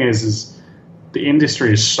 And the thing is the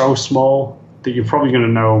industry is so small that you're probably going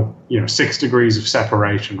to know, you know, 6 degrees of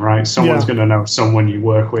separation, right? Someone's going to know someone you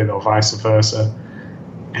work with, or vice versa.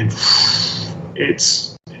 And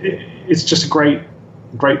it's just a great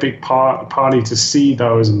big party to see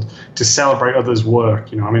those and to celebrate others'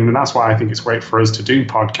 work, you know. I mean, and that's why I think it's great for us to do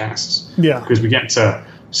podcasts, because we get to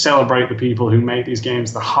celebrate the people who make these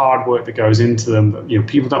games, the hard work that goes into them, that, you know,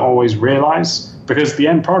 people don't always realize, because the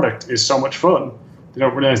end product is so much fun. They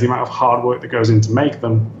don't realize the amount of hard work that goes in to make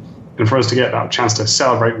them, and for us to get that chance to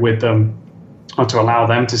celebrate with them, or to allow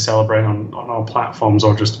them to celebrate on our platforms,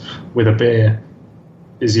 or just with a beer,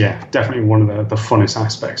 is definitely one of the funnest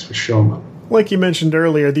aspects, for sure, man. Like you mentioned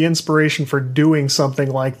earlier, the inspiration for doing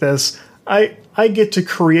something like this, I get to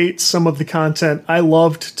create some of the content I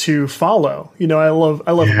loved to follow. You know, I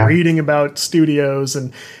love reading about studios,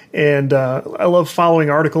 and I love following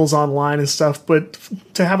articles online and stuff. But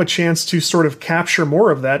to have a chance to sort of capture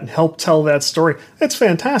more of that and help tell that story, it's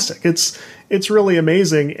fantastic. It's really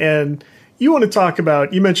amazing. And you want to talk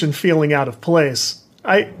about, you mentioned feeling out of place.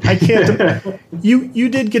 I can't. You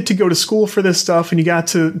did get to go to school for this stuff, and you got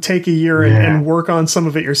to take a year and work on some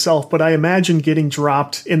of it yourself. But I imagine getting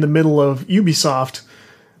dropped in the middle of Ubisoft.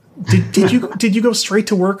 Did you go straight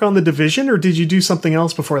to work on The Division, or did you do something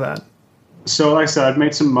else before that? So, like I said, I'd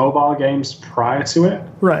made some mobile games prior to it.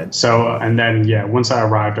 Right. So, and then once I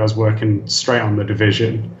arrived, I was working straight on The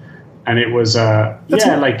Division, and it was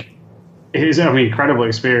like it is an incredible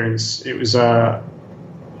experience. It was a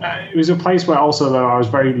place where also, though, I was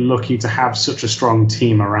very lucky to have such a strong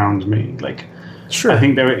team around me. Like, sure, I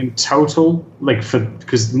think they were in total, like,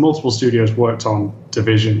 because multiple studios worked on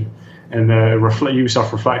Division, and the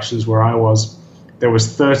Ubisoft Reflections, where I was, there was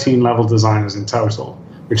 13 level designers in total,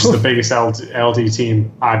 which is the biggest LD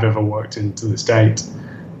team I've ever worked in to this date.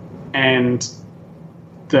 And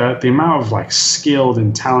the amount of, like, skilled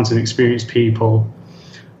and talented, experienced people,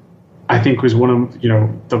 I think, was one of, you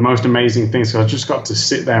know, the most amazing things. So I just got to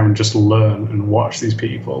sit there and just learn and watch these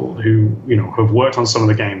people who, you know, have worked on some of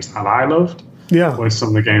the games that I loved. With some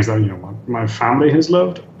of the games that, you know, my family has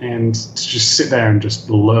loved, and to just sit there and just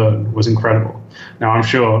learn was incredible. Now, I'm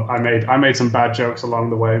sure I made some bad jokes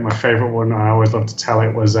along the way. My favorite one, I always love to tell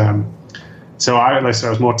it, was So I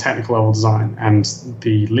was more technical level design, and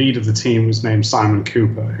the lead of the team was named Simon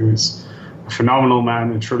Cooper, who is a phenomenal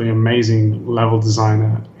man, a truly amazing level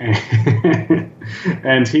designer.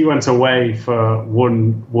 And he went away for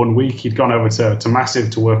one week. He'd gone over to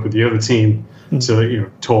Massive to work with the other team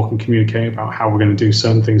to talk and communicate about how we're going to do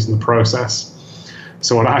certain things in the process.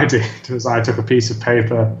 So what I did was I took a piece of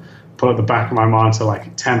paper, put at the back of my monitor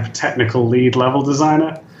like temp technical lead level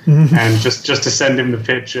designer, and just to send him the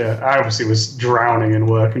picture. I obviously was drowning in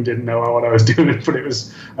work and didn't know what I was doing, but it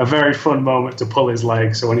was a very fun moment to pull his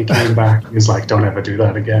leg. So when he came back, he was like, "Don't ever do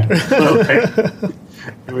that again."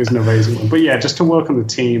 It was an amazing one. But yeah, just to work on the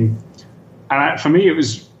team, and for me, it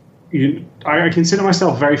was. I consider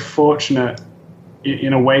myself very fortunate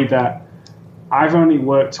in a way that I've only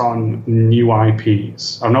worked on new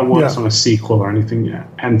IPs. I've not worked on a sequel or anything yet.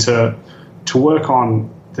 And to work on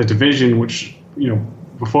The Division, which,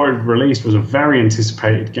 before it released was a very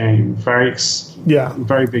anticipated game, very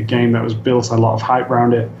big game that was built a lot of hype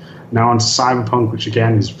around it. Now onto Cyberpunk, which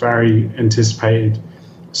again is very anticipated.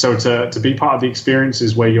 So to be part of the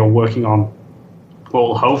experiences where you're working on what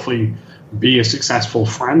will hopefully be a successful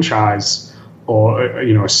franchise or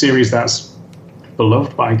a series that's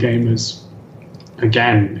beloved by gamers,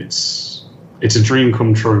 again, it's a dream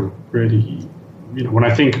come true, really. When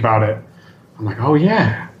I think about it, I'm like, oh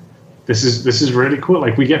yeah, this is really cool.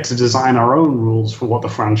 Like, we get to design our own rules for what the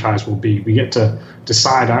franchise will be. We get to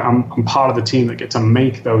decide. I'm part of the team that get to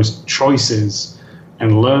make those choices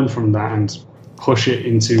and learn from that and push it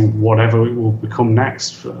into whatever it will become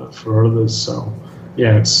next for others. So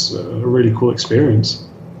yeah, it's a really cool experience.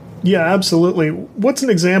 Yeah, absolutely. What's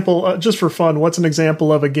an example, just for fun, what's an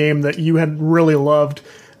example of a game that you had really loved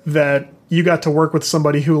that you got to work with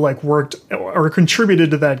somebody who worked or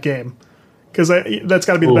contributed to that game? Because that's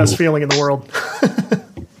got to be the best feeling in the world.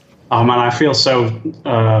 Oh man, I feel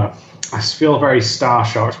very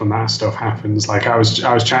star-shocked when that stuff happens. Like I was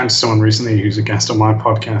chatting to someone recently who's a guest on my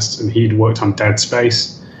podcast, and he'd worked on Dead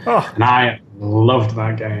Space, and I loved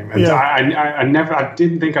that game. And I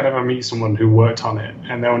didn't think I'd ever meet someone who worked on it.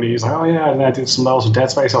 And then when he was like, "Oh yeah," and I did some levels of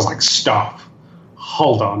Dead Space, I was like, "Stop,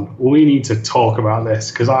 hold on, we need to talk about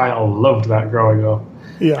this," because I loved that growing up.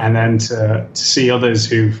 Yeah. And then to see others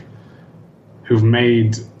who've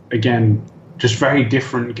made, again, just very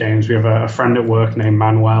different games. We have a friend at work named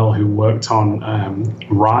Manuel who worked on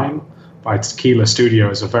Rime by Tequila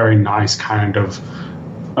Studios, a very nice kind of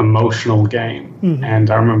emotional game. Mm-hmm. And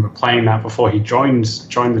I remember playing that before he joined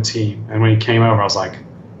the team. And when he came over, I was like,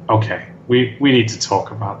 okay, we need to talk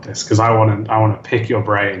about this, because I want to pick your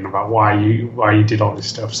brain about why you did all this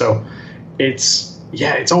stuff. So it's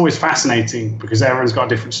always fascinating because everyone's got a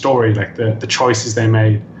different story, like the choices they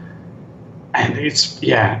made. And it's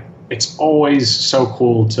always so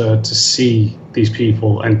cool to see these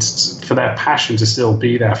people and for their passion to still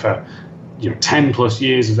be there for 10 plus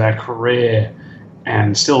years of their career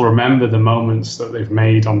and still remember the moments that they've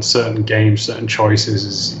made on certain games, certain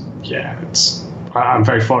choices. I'm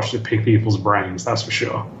very fortunate to pick people's brains, that's for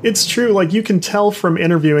sure. It's true. Like, you can tell from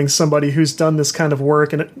interviewing somebody who's done this kind of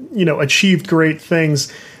work and achieved great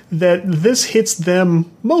things that this hits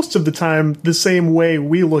them most of the time the same way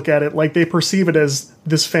we look at it. Like, they perceive it as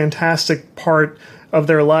this fantastic part of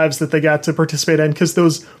their lives that they got to participate in, because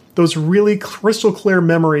those really crystal clear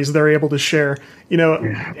memories they're able to share,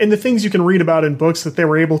 and the things you can read about in books that they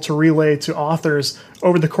were able to relay to authors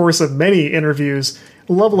over the course of many interviews.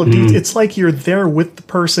 Level of detail, it's like you're there with the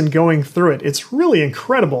person going through it. It's really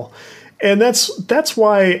incredible. And that's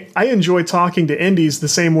why I enjoy talking to indies the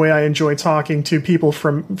same way I enjoy talking to people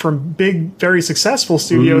from big, very successful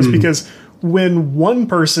studios, because when one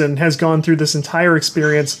person has gone through this entire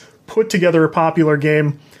experience, put together a popular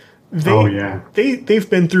game, they've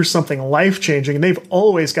been through something life-changing, and they've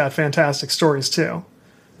always got fantastic stories too.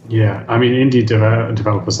 Yeah, I mean, indie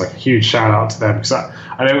developers, like, a huge shout out to them, because I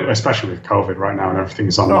know, especially with COVID right now and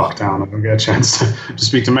everything's on lockdown, I don't get a chance to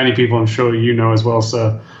speak to many people. I'm sure you know as well,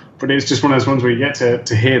 sir. But it's just one of those ones where you get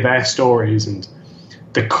to hear their stories and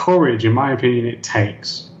the courage, in my opinion, it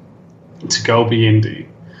takes to go be indie.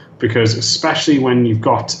 Because especially when you've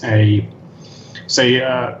got someone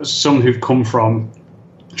who've come from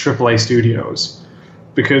AAA studios,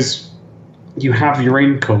 because you have your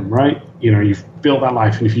income, right? You've built that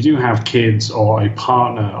life. And if you do have kids or a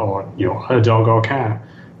partner or, a dog or cat,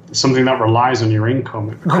 something that relies on your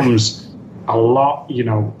income, it becomes a lot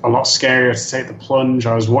scarier to take the plunge.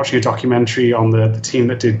 I was watching a documentary on the team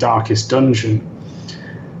that did Darkest Dungeon.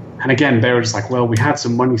 And again, they were just like, well, we had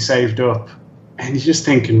some money saved up. And you're just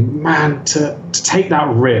thinking, man, to take that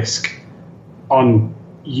risk on,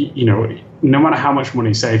 no matter how much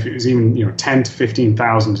money, say if it was even 10 to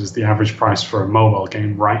 15,000 is the average price for a mobile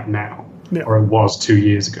game right now, or it was 2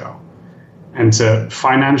 years ago, and to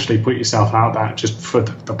financially put yourself out there just for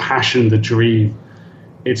the passion, the dream,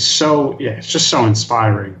 it's just so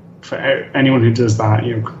inspiring for anyone who does that.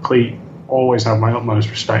 Always have my utmost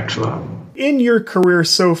respect for that. In your career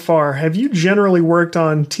so far, have you generally worked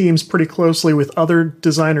on teams pretty closely with other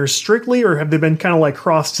designers strictly, or have they been kind of like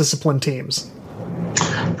cross-discipline teams?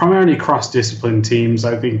 Primarily cross-discipline teams.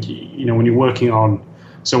 I think, when you're working on,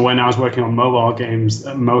 so when I was working on mobile games,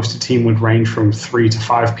 most of the team would range from 3 to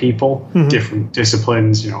 5 people, different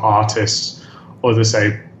disciplines, artists, others,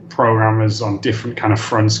 say, programmers on different kind of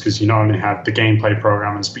fronts, because you not only had the gameplay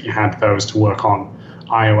programmers, but you had those to work on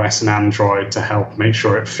iOS and Android to help make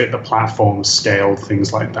sure it fit the platform, scaled,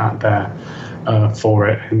 things like that there for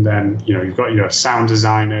it. And then, you've got your sound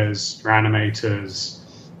designers, your animators,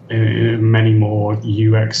 many more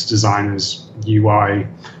UX designers, UI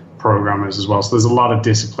programmers as well. So there's a lot of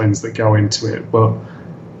disciplines that go into it. But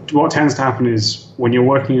what tends to happen is when you're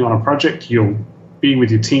working on a project, you'll be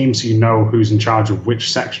with your team so you know who's in charge of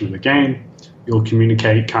which section of the game. You'll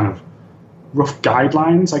communicate kind of rough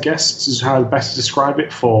guidelines, I guess, is how best to describe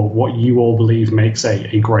it, for what you all believe makes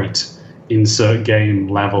a great insert game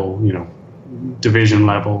level, Division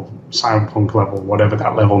level, Cyberpunk level, whatever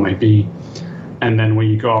that level may be. And then when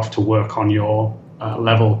you go off to work on your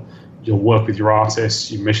level, you'll work with your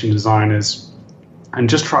artists, your mission designers, and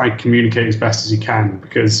just try to communicate as best as you can,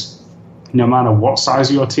 because no matter what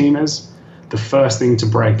size your team is, the first thing to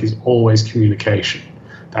break is always communication.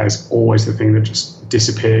 That is always the thing that just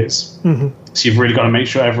disappears. So you've really got to make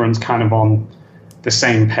sure everyone's kind of on the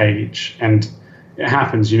same page. And it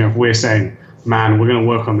happens, if we're saying, man, we're going to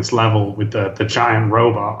work on this level with the giant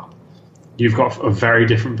robot, you've got a very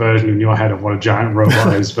different version in your head of what a giant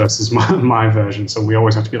robot is versus my version. So we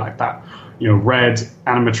always have to be like that. Red,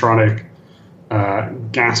 animatronic,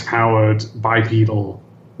 gas-powered, bipedal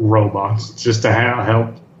robot, just to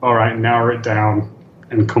help, all right, narrow it down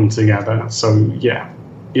and come together. So, yeah,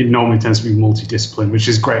 it normally tends to be multidiscipline, which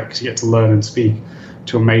is great because you get to learn and speak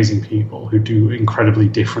to amazing people who do incredibly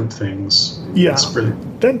different things. Yeah, it's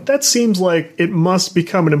brilliant. That seems like it must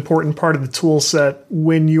become an important part of the tool set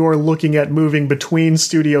when you're looking at moving between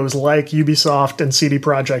studios like Ubisoft and CD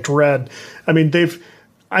Projekt Red. I mean,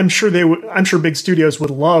 I'm sure big studios would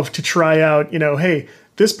love to try out, hey,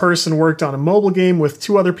 this person worked on a mobile game with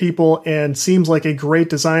 2 other people and seems like a great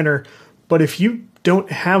designer. But if you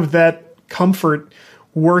don't have that comfort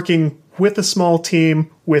working with a small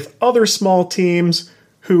team, with other small teams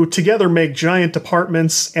who together make giant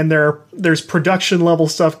departments, and there's production level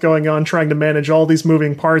stuff going on, trying to manage all these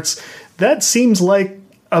moving parts, that seems like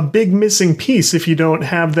a big missing piece if you don't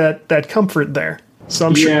have that comfort there. So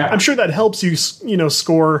I'm sure that helps you,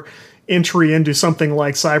 score entry into something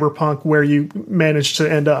like Cyberpunk, where you manage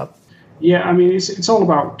to end up. Yeah, I mean, it's all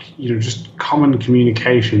about, just common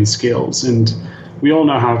communication skills, and we all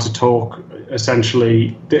know how to talk.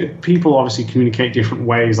 Essentially, people obviously communicate different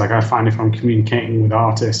ways. Like I find if I'm communicating with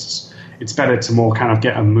artists, it's better to more kind of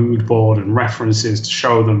get a mood board and references to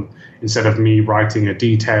show them instead of me writing a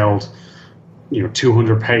detailed,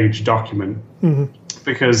 200-page document,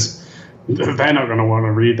 because they're not going to want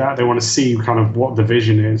to read that. They want to see kind of what the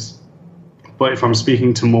vision is. But if I'm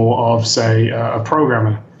speaking to more of, say, a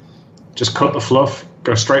programmer, just cut the fluff,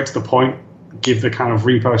 go straight to the point, give the kind of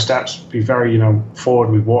repo steps, be very,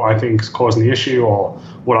 forward with what I think is causing the issue or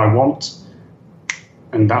what I want.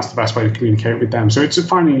 And that's the best way to communicate with them. So it's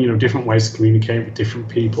finding, different ways to communicate with different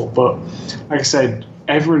people. But like I said,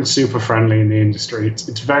 everyone's super friendly in the industry.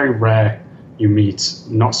 It's very rare you meet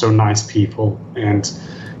not so nice people. And,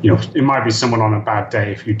 it might be someone on a bad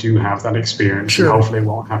day if you do have that experience. Sure. And hopefully it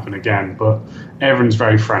won't happen again. But everyone's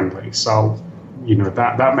very friendly. So,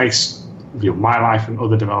 that makes my life and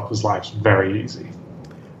other developers' lives very easy.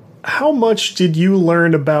 How much did you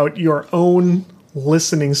learn about your own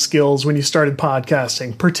listening skills when you started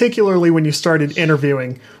podcasting, particularly when you started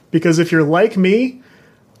interviewing? Because if you're like me,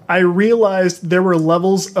 I realized there were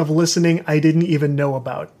levels of listening I didn't even know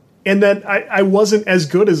about, and that I wasn't as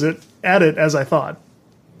good at it as I thought.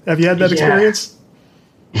 Have you had that experience?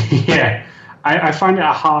 Yeah. I find it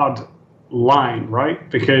a hard line, right?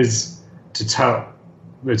 Because to toe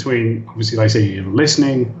between, obviously, like I say, you're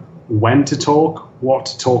listening, when to talk, what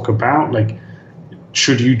to talk about. Like,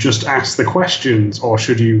 should you just ask the questions, or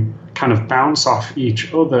should you kind of bounce off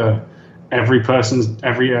each other? I'm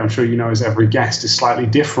sure every guest is slightly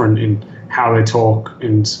different in how they talk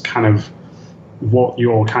and kind of what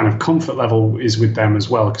your kind of comfort level is with them as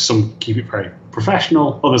well. Because some keep it very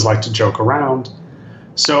professional, others like to joke around.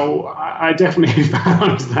 So I definitely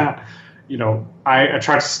found that, I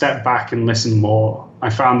tried to step back and listen more. I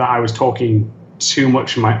found that I was talking too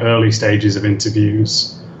much in my early stages of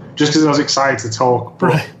interviews, just because I was excited to talk. But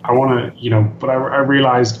right. I want to, but I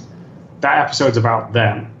realized that episode's about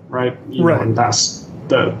them, right? And that's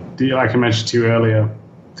the like I mentioned to you earlier.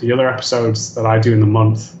 The other episodes that I do in the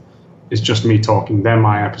month is just me talking. They're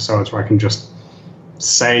my episodes where I can just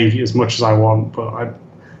say as much as I want. But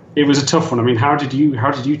it was a tough one. I mean, how did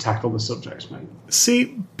you tackle the subjects, man?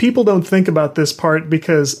 See, people don't think about this part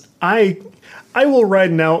because I will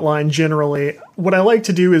write an outline generally. What I like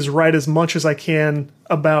to do is write as much as I can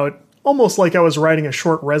about almost like I was writing a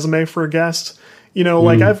short resume for a guest.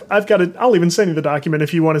 Like I've got it. I'll even send you the document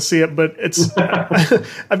if you want to see it, but it's,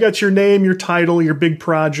 I've got your name, your title, your big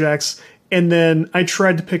projects. And then I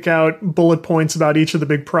tried to pick out bullet points about each of the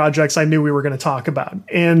big projects I knew we were going to talk about.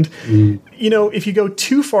 And, if you go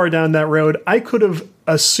too far down that road, I could have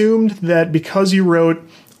assumed that because you wrote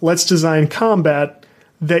Let's Design Combat,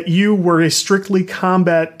 that you were a strictly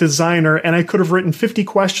combat designer, and I could have written 50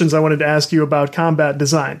 questions I wanted to ask you about combat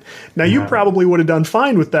design. Now, you probably would have done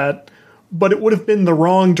fine with that, but it would have been the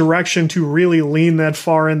wrong direction to really lean that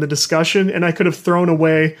far in the discussion, and I could have thrown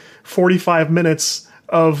away 45 minutes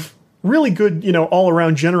of really good,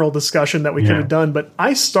 all-around general discussion that we could have done. But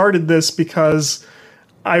I started this because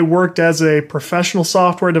I worked as a professional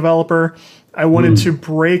software developer. I wanted to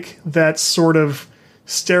break that sort of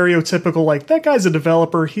stereotypical, like, that guy's a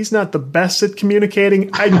developer, he's not the best at communicating.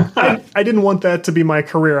 I didn't want that to be my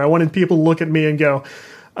career. I wanted people to look at me and go,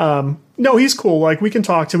 no, he's cool. Like, we can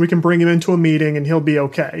talk to him, we can bring him into a meeting and he'll be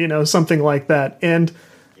okay, something like that. And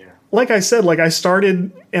like I said, I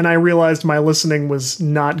started and I realized my listening was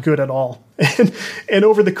not good at all. And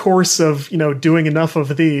over the course of, doing enough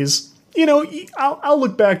of these, I'll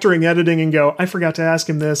look back during editing and go, I forgot to ask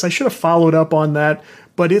him this. I should have followed up on that,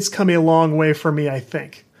 but it's come a long way for me, I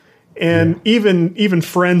think. And even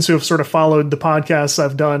friends who have sort of followed the podcasts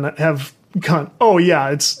I've done have gone, oh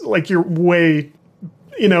yeah, it's like you're way,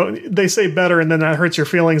 they say better and then that hurts your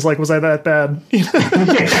feelings. Like, was I that bad?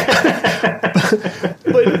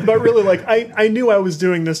 but really, I knew I was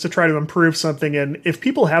doing this to try to improve something. And if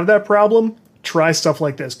people have that problem, try stuff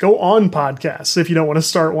like this. Go on podcasts if you don't want to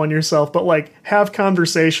start one yourself, but have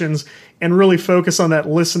conversations and really focus on that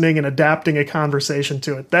listening and adapting a conversation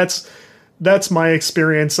to it. That's my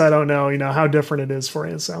experience. I don't know, how different it is for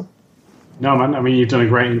you. So, no, man. I mean, you've done a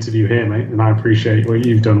great interview here, mate, and I appreciate what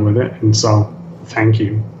you've done with it. And so, thank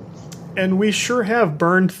you. And we sure have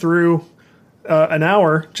burned through an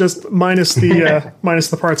hour, just minus the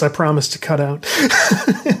parts I promised to cut out.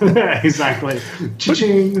 Exactly.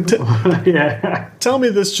 Tell me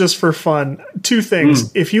this just for fun. Two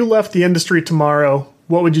things. If you left the industry tomorrow,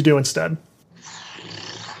 what would you do instead?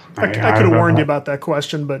 I could have warned you about that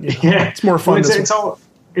question, but it's more fun. Well,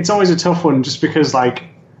 it's always a tough one, just because, man,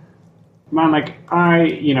 my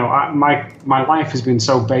life has been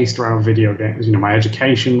so based around video games. My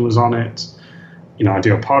education was on it. I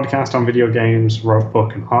do a podcast on video games, wrote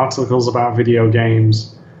book and articles about video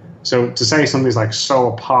games. So to say something's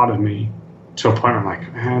so a part of me to a point where I'm like,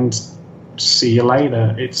 and see you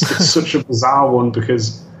later. It's such a bizarre one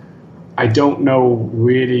because I don't know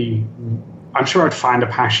really. I'm sure I'd find a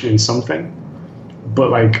passion in something,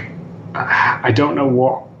 but I don't know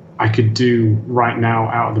what I could do right now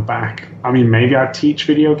out of the back. I mean, maybe I'd teach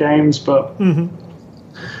video games, but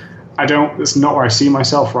it's not where I see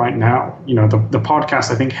myself right now. The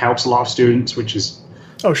podcast, I think, helps a lot of students, which is,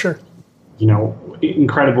 oh, sure,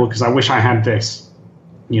 incredible, because I wish I had this.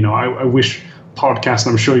 I wish podcasts,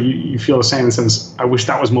 and I'm sure you feel the same in the sense, I wish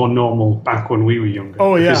that was more normal back when we were younger.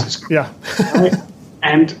 Oh, yeah, yeah.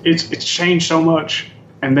 And it's changed so much.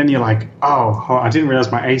 And then you're like, oh, I didn't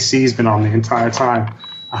realize my AC's been on the entire time.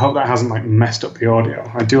 I hope that hasn't messed up the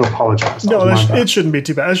audio. I do apologize. No, it shouldn't be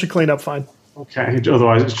too bad. It should clean up fine. Okay.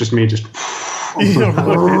 Otherwise, it's just me just.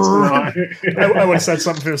 I would have said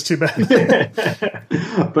something if it was too bad.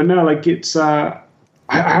 But no, it's. I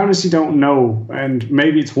honestly don't know, and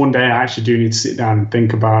maybe it's one day I actually do need to sit down and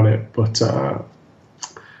think about it. But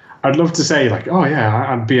I'd love to say oh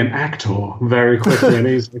yeah, I'd be an actor very quickly and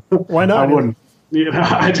easily. Why not? I wouldn't.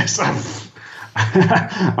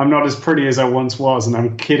 I'm not as pretty as I once was, and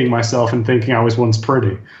I'm kidding myself and thinking I was once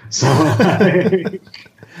pretty. So,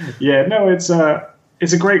 yeah, no, it's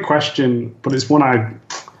a great question, but it's one I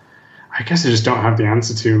guess I just don't have the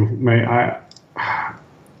answer to, mate.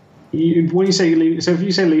 When you say you leave, so if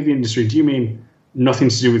you say leave the industry, do you mean nothing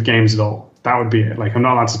to do with games at all? That would be it. I'm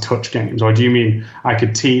not allowed to touch games, or do you mean I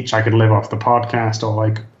could teach, I could live off the podcast,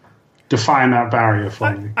 or define that barrier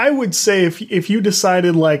for me? I would say if you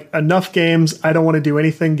decided enough games, I don't want to do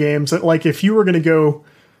anything games. If you were going to go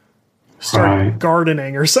start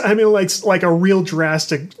gardening or something. I mean, like a real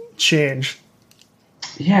drastic change.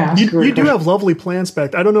 Yeah, you do have lovely plants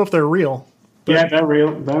back. I don't know if they're real. Yeah, they're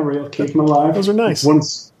real. They're real. Keep them alive. Those are nice.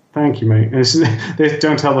 Thank you, mate. They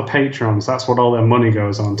don't tell the patrons. That's what all their money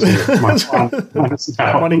goes on to.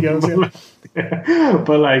 Money goes, yeah.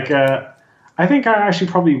 But like, I think I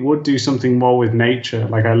actually probably would do something more with nature.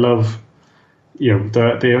 Like, I love,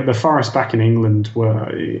 the forests back in England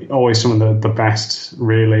were always some of the best,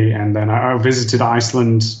 really. And then I visited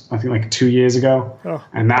Iceland, I think like 2 years ago,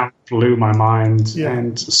 and that blew my mind. Yeah.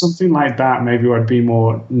 And something like that, maybe where I'd be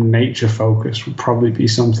more nature focused, would probably be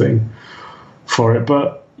something for it.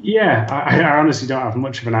 But yeah, I honestly don't have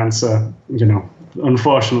much of an answer,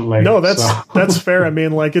 unfortunately. No, that's fair. I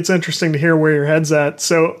mean, like, it's interesting to hear where your head's at.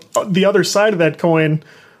 So the other side of that coin,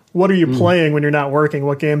 what are you playing when you're not working?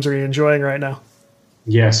 What games are you enjoying right now?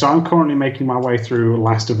 Yeah, so I'm currently making my way through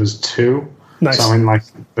Last of Us 2. Nice. So I'm in like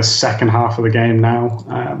the second half of the game now.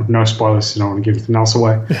 No spoilers, I don't want to give anything else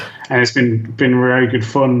away. Yeah. And it's been very good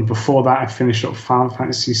fun. Before that, I finished up Final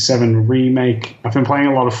Fantasy VII Remake. I've been playing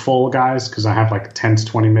a lot of Fall Guys because I have like 10 to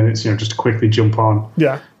 20 minutes, just to quickly jump on.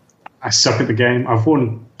 Yeah. I suck at the game. I've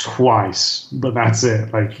won twice, but that's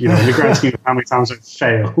it. Like, in the grand scheme of how many times I've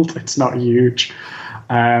failed, it's not huge.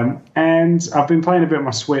 And I've been playing a bit on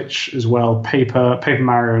my Switch as well. Paper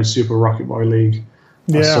Mario and Super Rocket Boy League.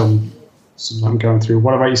 Yeah. So I'm going through.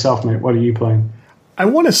 What about yourself, mate? What are you playing? I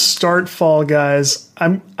want to start Fall Guys.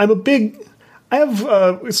 I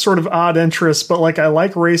have sort of odd interests, but like I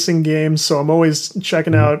like racing games, so I'm always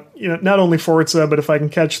checking out, not only Forza, but if I can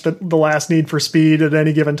catch the last Need for Speed at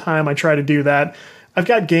any given time, I try to do that. I've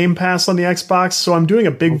got Game Pass on the Xbox, so I'm doing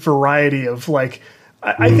a big variety of like,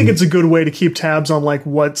 I think it's a good way to keep tabs on like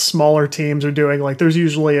what smaller teams are doing. Like there's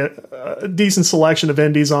usually a decent selection of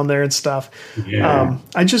indies on there and stuff. Yeah.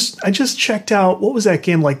 I just checked out, what was that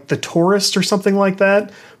game, like The Tourist or something like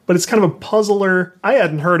that? But it's kind of a puzzler. I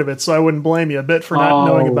hadn't heard of it, so I wouldn't blame you a bit for not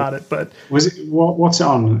knowing about it. But was it? What's it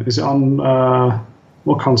on? Is it on?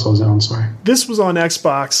 What console is it on? Sorry. This was on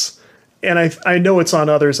Xbox, and I know it's on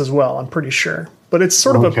others as well. I'm pretty sure. But it's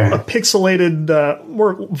sort of a pixelated,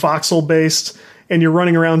 more voxel based. And you're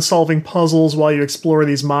running around solving puzzles while you explore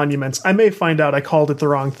these monuments. I may find out I called it the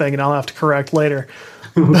wrong thing, and I'll have to correct later.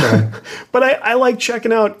 Okay. But I like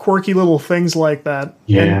checking out quirky little things like that.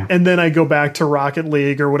 Yeah. And then I go back to Rocket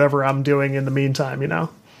League or whatever I'm doing in the meantime,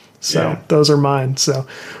 So those are mine. So,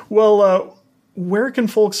 well, where can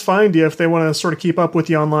folks find you if they want to sort of keep up with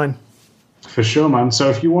you online? For sure, man. So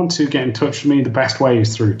if you want to get in touch with me, the best way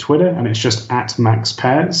is through Twitter, and it's just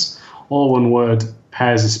 @MaxPairs. All one word.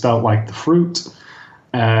 Pears is spelled like the fruit.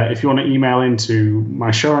 If you want to email into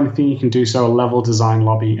my show or anything, you can do so at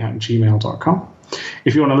leveldesignlobby@gmail.com.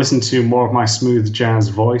 If you want to listen to more of my smooth jazz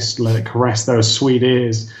voice, let it caress those sweet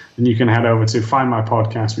ears, then you can head over to Find My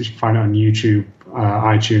Podcast, which you can find on YouTube,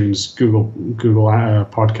 iTunes, Google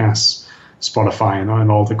Podcasts, Spotify,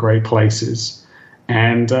 and all the great places.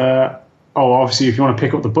 And obviously, if you want to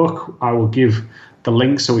pick up the book, I will give the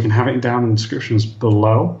link so we can have it down in the descriptions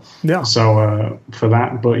below. Yeah. So for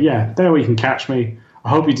that, but yeah, there you can catch me. I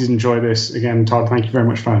hope you did enjoy this. Again, Todd, thank you very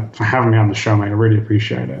much for having me on the show, mate. I really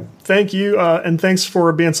appreciate it. Thank you, and thanks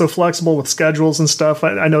for being so flexible with schedules and stuff.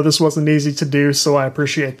 I know this wasn't easy to do, so I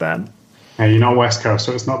appreciate that. Hey, you're not West Coast,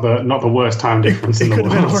 so it's not the worst time difference in the world. It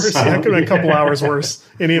could have been worse. Yeah, it could have been a couple hours worse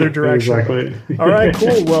in either direction. Exactly. All right,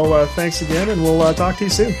 cool. Well, thanks again, and we'll talk to you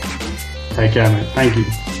soon. Take care, mate. Thank you.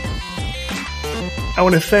 I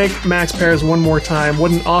want to thank Max Pears one more time. What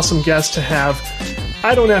an awesome guest to have.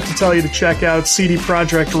 I don't have to tell you to check out CD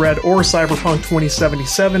Projekt Red or Cyberpunk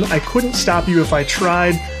 2077. I couldn't stop you if I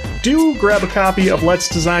tried. Do grab a copy of Let's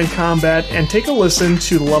Design Combat and take a listen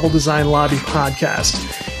to the Level Design Lobby podcast.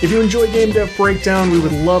 If you enjoy Game Dev Breakdown, we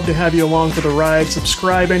would love to have you along for the ride.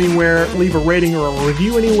 Subscribe anywhere, leave a rating or a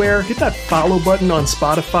review anywhere, hit that follow button on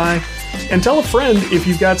Spotify, and tell a friend if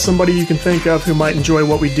you've got somebody you can think of who might enjoy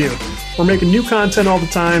what we do. We're making new content all the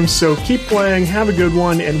time, so keep playing, have a good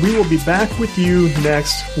one, and we will be back with you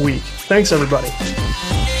next week. Thanks, everybody.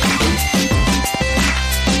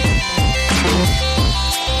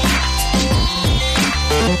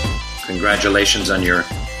 Congratulations on your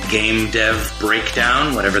Game Dev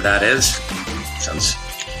Breakdown, whatever that is. Sounds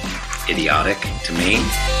idiotic to me.